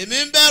 èmi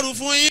ń bẹ̀rù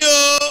fún yín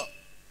o.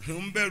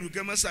 ń bẹ̀rù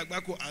kẹ́ mọ́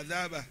sàgbákò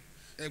àdáàbà.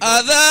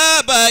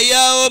 adhaba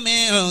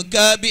yawmin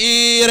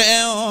kabir.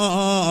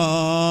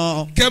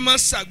 kẹ́ mọ́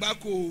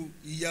sàgbákò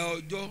ìyà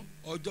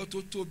ọjọ́ tó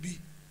tóbi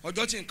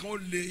ọjọ́ tí nǹkan ó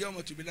le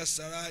yawma tubila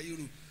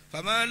sarairu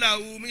fama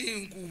lahu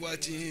min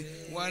quwwatin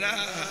wala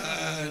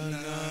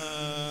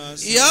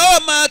nasir.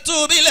 yawma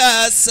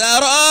tubila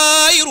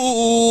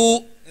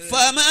sarairu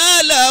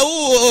fama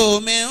lahu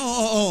min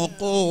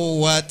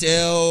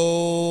quwwatin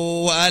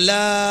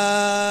wala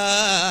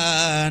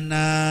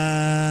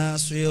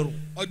nasir.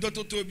 ọjọ́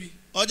tó tóbi.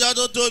 ọjọ́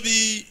tó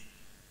tóbi.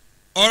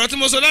 ọ̀rọ̀ tí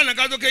mo sọ lánàá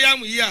ká tó ké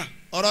yáàmù yíyà.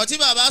 ọ̀rọ̀ tí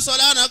bàbá sọ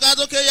lánàá ká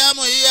tó ké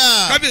yáàmù yíyà.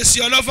 kábíyèsí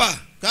Ọlọ́fà.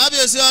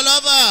 kábíyèsí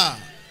Ọlọ́fà.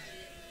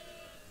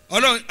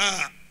 Ọlọ́run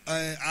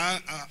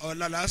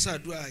ọ̀la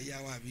làásàdúrà ìyá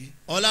wa àbí.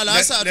 ọ̀la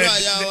làásàdúrà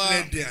ìyá wa.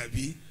 lẹ́dẹ̀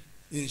àbí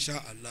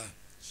inṣàlá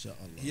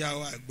ìyá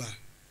wa àgbà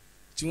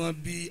tí wọ́n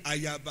bí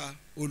ayaba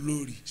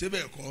olórí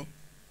síbẹ̀ kọ́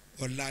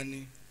ọ̀la ni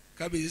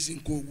kábíyèsí sì ń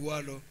kó ogun wa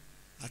lọ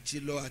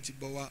àti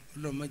bọ̀ wá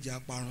ọlọ́mọdé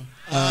aparun.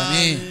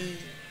 àmín.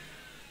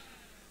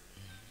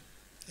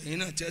 ẹ̀yin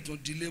náà tẹ́ tún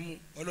dilé mú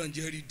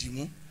ọlọ́njẹ́ rí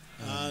dìmú.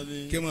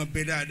 àmín. kí wọ́n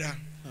bẹ dáadáa.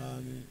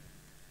 àmín.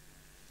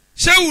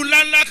 ṣéwù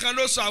ńláńlá kan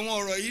ló sọ àwọn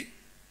ọ̀rọ̀ yìí.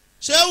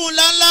 ṣéwù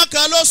ńláńlá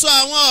kan ló sọ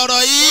àwọn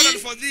ọ̀rọ̀ yìí.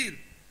 ọ̀rọ̀ fọdíl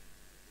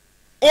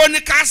ó ní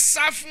ká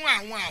sá fún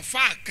àwọn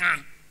àáfàá kan.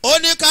 ó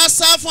ní ká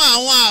sá fún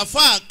àwọn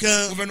àáfàá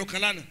kan. mo fẹnu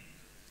kan lánàá.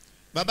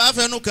 bàbá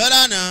fẹnu kan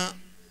lánàá.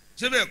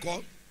 síbẹ̀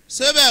kọ́.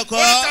 síbẹ̀ kọ́.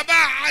 ó ní tábà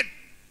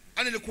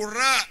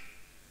ánìlẹ̀kùnrà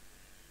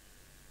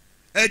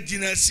ẹ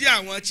jìnnà sí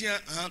àwọn tí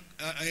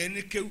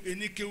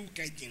ẹnikẹ́wù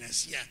kan jìnnà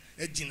sí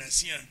ẹ jìnnà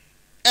sí ẹ.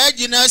 ẹ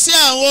jìnnà sí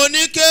àwọn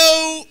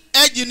oníkéwù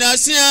ẹ jìnnà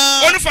sí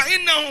ẹ. ó ní fa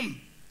innahum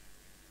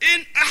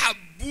in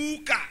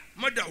ahabuka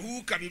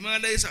madahuka bima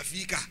laysa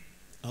fika.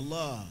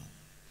 Allah.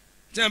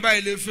 tí wọn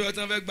báyìí lè fẹ́ ọ tí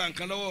wọn fẹ́ gba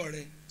nǹkan lọ́wọ́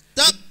rẹ.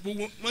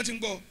 gbogbo wọn ti ń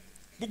gbọ́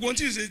gbogbo ohun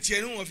tí ì ṣe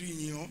tiẹ̀ ni wọ́n fi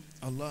yìn ọ́.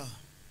 Allah.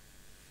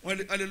 wọ́n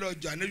lè lọ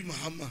jọ anabi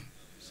Muhammad.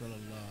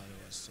 sallallahu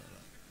alaihi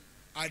wasallam.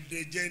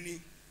 àdẹ̀jẹ́ ni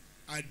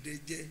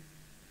àdẹ̀jẹ́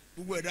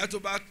gbogbo ẹ̀dá tó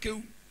bá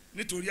kéwù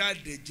nítorí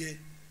àdẹ̀jẹ́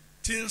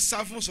tí ń sá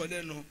fún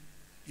sọ́lẹ́nu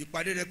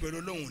ìpàdé rẹ pẹ̀lú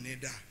Ọlọ́run ní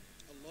dáa.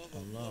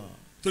 Allah.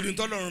 torí ń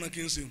tọ́lọ́run rán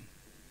kí n sèun.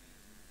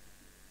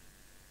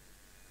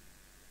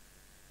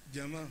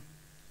 jama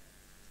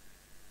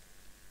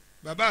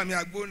bàbá mi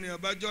àgbóni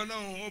ọbàjọ́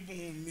lọ́hùn ó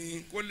bùn mí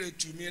kó lè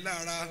tù mí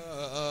lára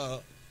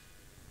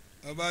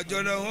ọbàjọ́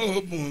lọ́hùn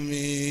ó bùn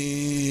mí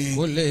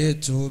kó lè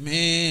tù mí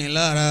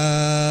lára.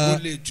 kó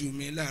lè tù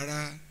mí lára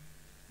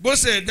bó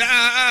ṣe dá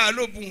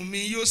ló bùn mí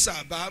yóò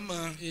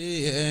ṣàbámọ̀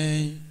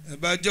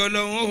ọbàjọ́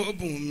lọ́hùn ó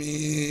bùn mí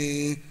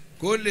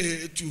kó lè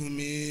tù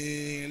mí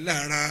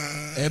lára.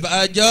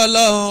 ẹ̀bàjọ́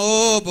lọ́hùn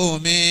ó bùn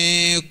mí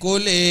kó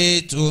lè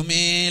tù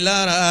mí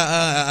lára.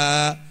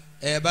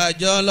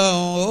 ẹ̀bàjọ́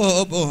lọ́hùn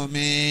ó bùn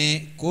mí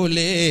kó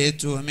lè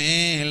tù mí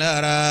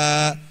lára.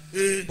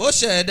 bó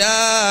ṣẹ̀dá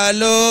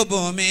ló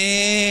bùn mí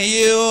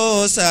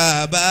yóò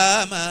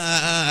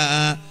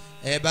ṣàbámọ̀.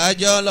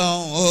 ẹ̀bàjọ́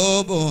lọ́hùn ó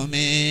bùn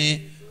mí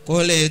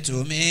kó lè tù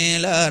mí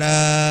lára.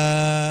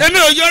 èmi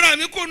ò yọra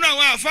mi kó nu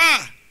àwọn àfáà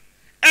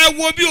ẹ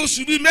wo bí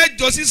oṣù bíi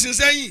mẹ́jọ sísìn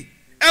sẹ́yìn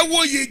ẹ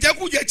wo iye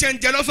ìjẹkújẹ tí ẹ ń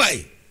jẹ lọ́fà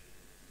yìí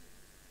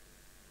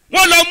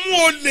wọ́n lọ mú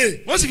olè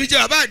wọ́n sì fi jẹ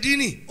bàbá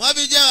àdínì. wọ́n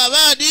fi jẹ bàbá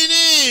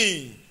àdínì.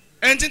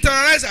 ẹni tí ń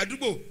terrorize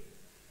àdúgbò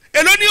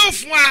èló ni yóò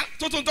fún wa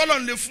tó tó ń tọ́lọ̀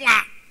ń lè fún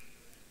wa.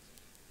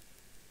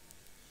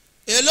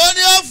 èló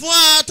ni ó fún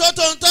wa tó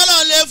tó ń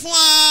tọ́lọ̀ lè fún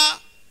wa.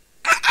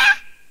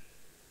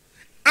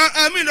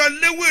 àmì lọ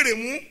léwèrè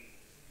mú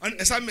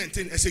ẹ̀sà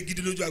maintain ẹ̀sẹ̀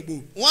gidi lójú agbo.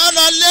 wọ́n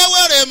lọ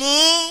léwèrè mú.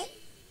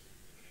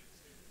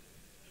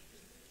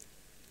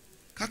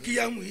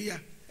 kákíyàmù yíyà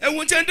ẹ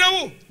wo tí ẹ ń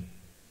dánwò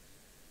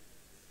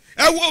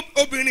ẹ wo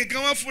obìnrin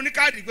kan wọ́n fún ní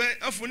káàdì pé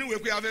wọ́n fún níwèé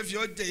pé afẹ́ fi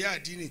ọ́ jẹ ìyá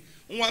àdínì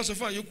wọ́n wá sọ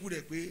fún àyókù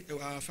rẹ̀ pé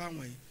ẹ̀wà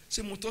fáwọn yìí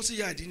ṣé mo tọ́ sí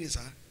ìyá àdínì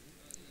sá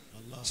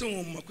ṣé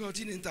wọn ò mọ̀ pé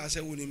ọtí ní ń ta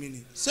aṣẹ́wó ni mí ni.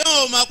 ṣé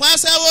wọn ò mọ̀ pé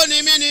aṣẹ́wó ni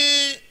mí ni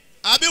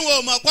àbí wọn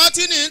ò mọ̀ pé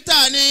ọtí ní ń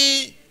tà ni.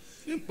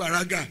 ń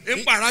paraga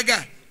ń paraga.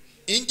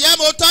 ǹjẹ́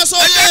mo tọ́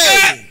sóyè.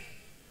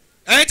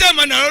 ẹ̀yin tẹ́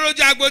mọ̀ nàró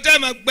lójú agbo tẹ́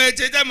mọ̀ gbẹ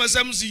tẹ́ mọ̀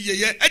sẹ́mu sí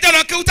yẹyẹ ẹ jẹ́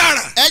lọ kéwú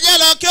tààrà. ẹ jẹ́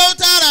lọ kéwú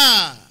tààrà.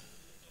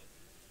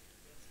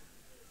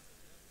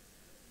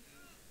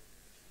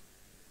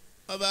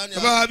 bàbá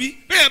wa bí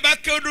bẹ́ẹ̀ bá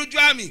kéwú lójú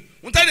àmì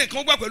ń tẹ́lẹ̀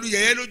kan gbà pẹ̀lú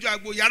yẹyẹ lójú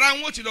agbo yàrá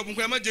wọn ò ti lọ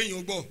bùnkún ẹ má jẹ́ yìí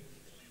ó gbọ́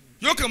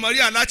yóò kàn mọ́ rí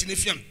aláàtì ní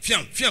fíàm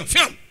fíàm fíàm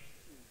fíàm.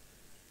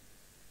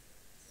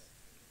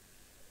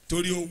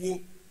 torí owó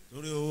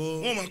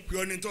wọn máa pè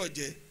ọ ní tó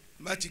jẹ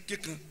bá ti ké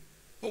kan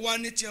ó wá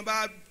ní tí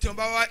wọn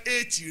bá wá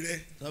éètì rẹ.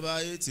 tọ́ba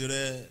éètì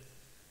rẹ.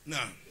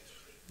 náà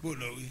bó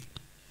lọ wí.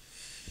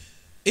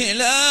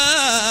 ìlà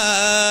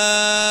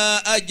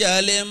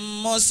ajalin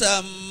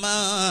musamma.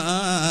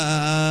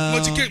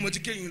 mo ti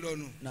ké yín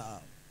lọ́nu.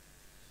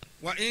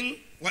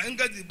 wà ń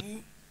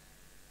gàdìbú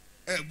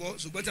ẹ gbọ́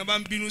ṣùgbọ́n tí wọ́n bá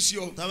ń bínú sí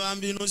ọ. tí wọ́n bá ń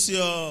bínú sí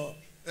ọ.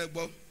 ẹ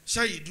gbọ́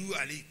ṣáyìdú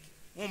àlè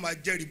wọ́n máa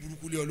jẹ́rìí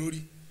burúkú lé ọ lórí.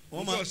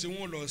 wọ́n máa ṣe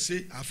wọ́n lọ ṣe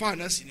àfáà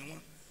náà sì ni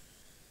wọ́n.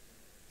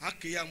 á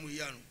kéyàmú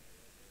ìyanu.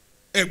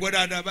 ẹ gbọ́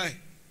dáadáa báyìí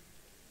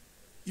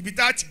ibi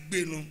tá a ti gbé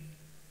nu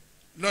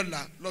lọ́la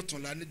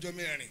lọ́tùnla níjọ́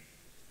mẹ́rin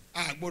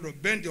a gbọ́dọ̀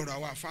bẹ́ǹdì ọ̀rọ̀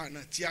àwọn àfáà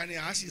náà tí a ní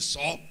a sì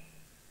sọ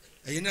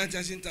ẹ̀yin náà tí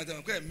a sì ń ta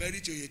tẹ̀wọ̀n kọ́ ẹ̀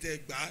mẹ́rìtì òye tẹ́ ẹ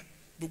gbà á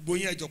gbogbo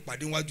yín ẹ̀jọ̀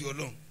pàdé wájú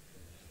Ọlọ́run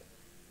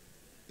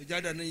ìjà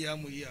dáná yẹ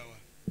amú yíyá wa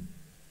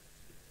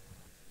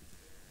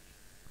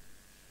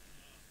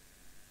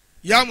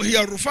yàmú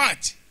yíyá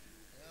Rufat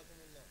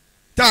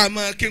tá a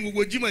máa ké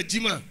gbogbo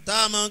jímọ̀jímọ̀. tá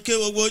a máa ké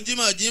gbogbo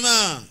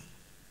jímọ̀jímọ̀.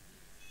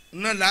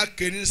 iná là á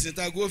ké nísìnyí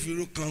tá a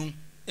gófìró kan.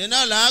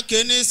 iná là á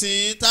ké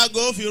nísìnyí tá a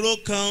gófìró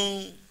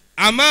kan.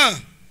 àmọ́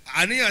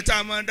àníyàn tá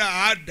a máa dá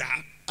a dá.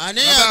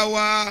 àníyàn bàbá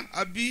wa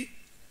àbí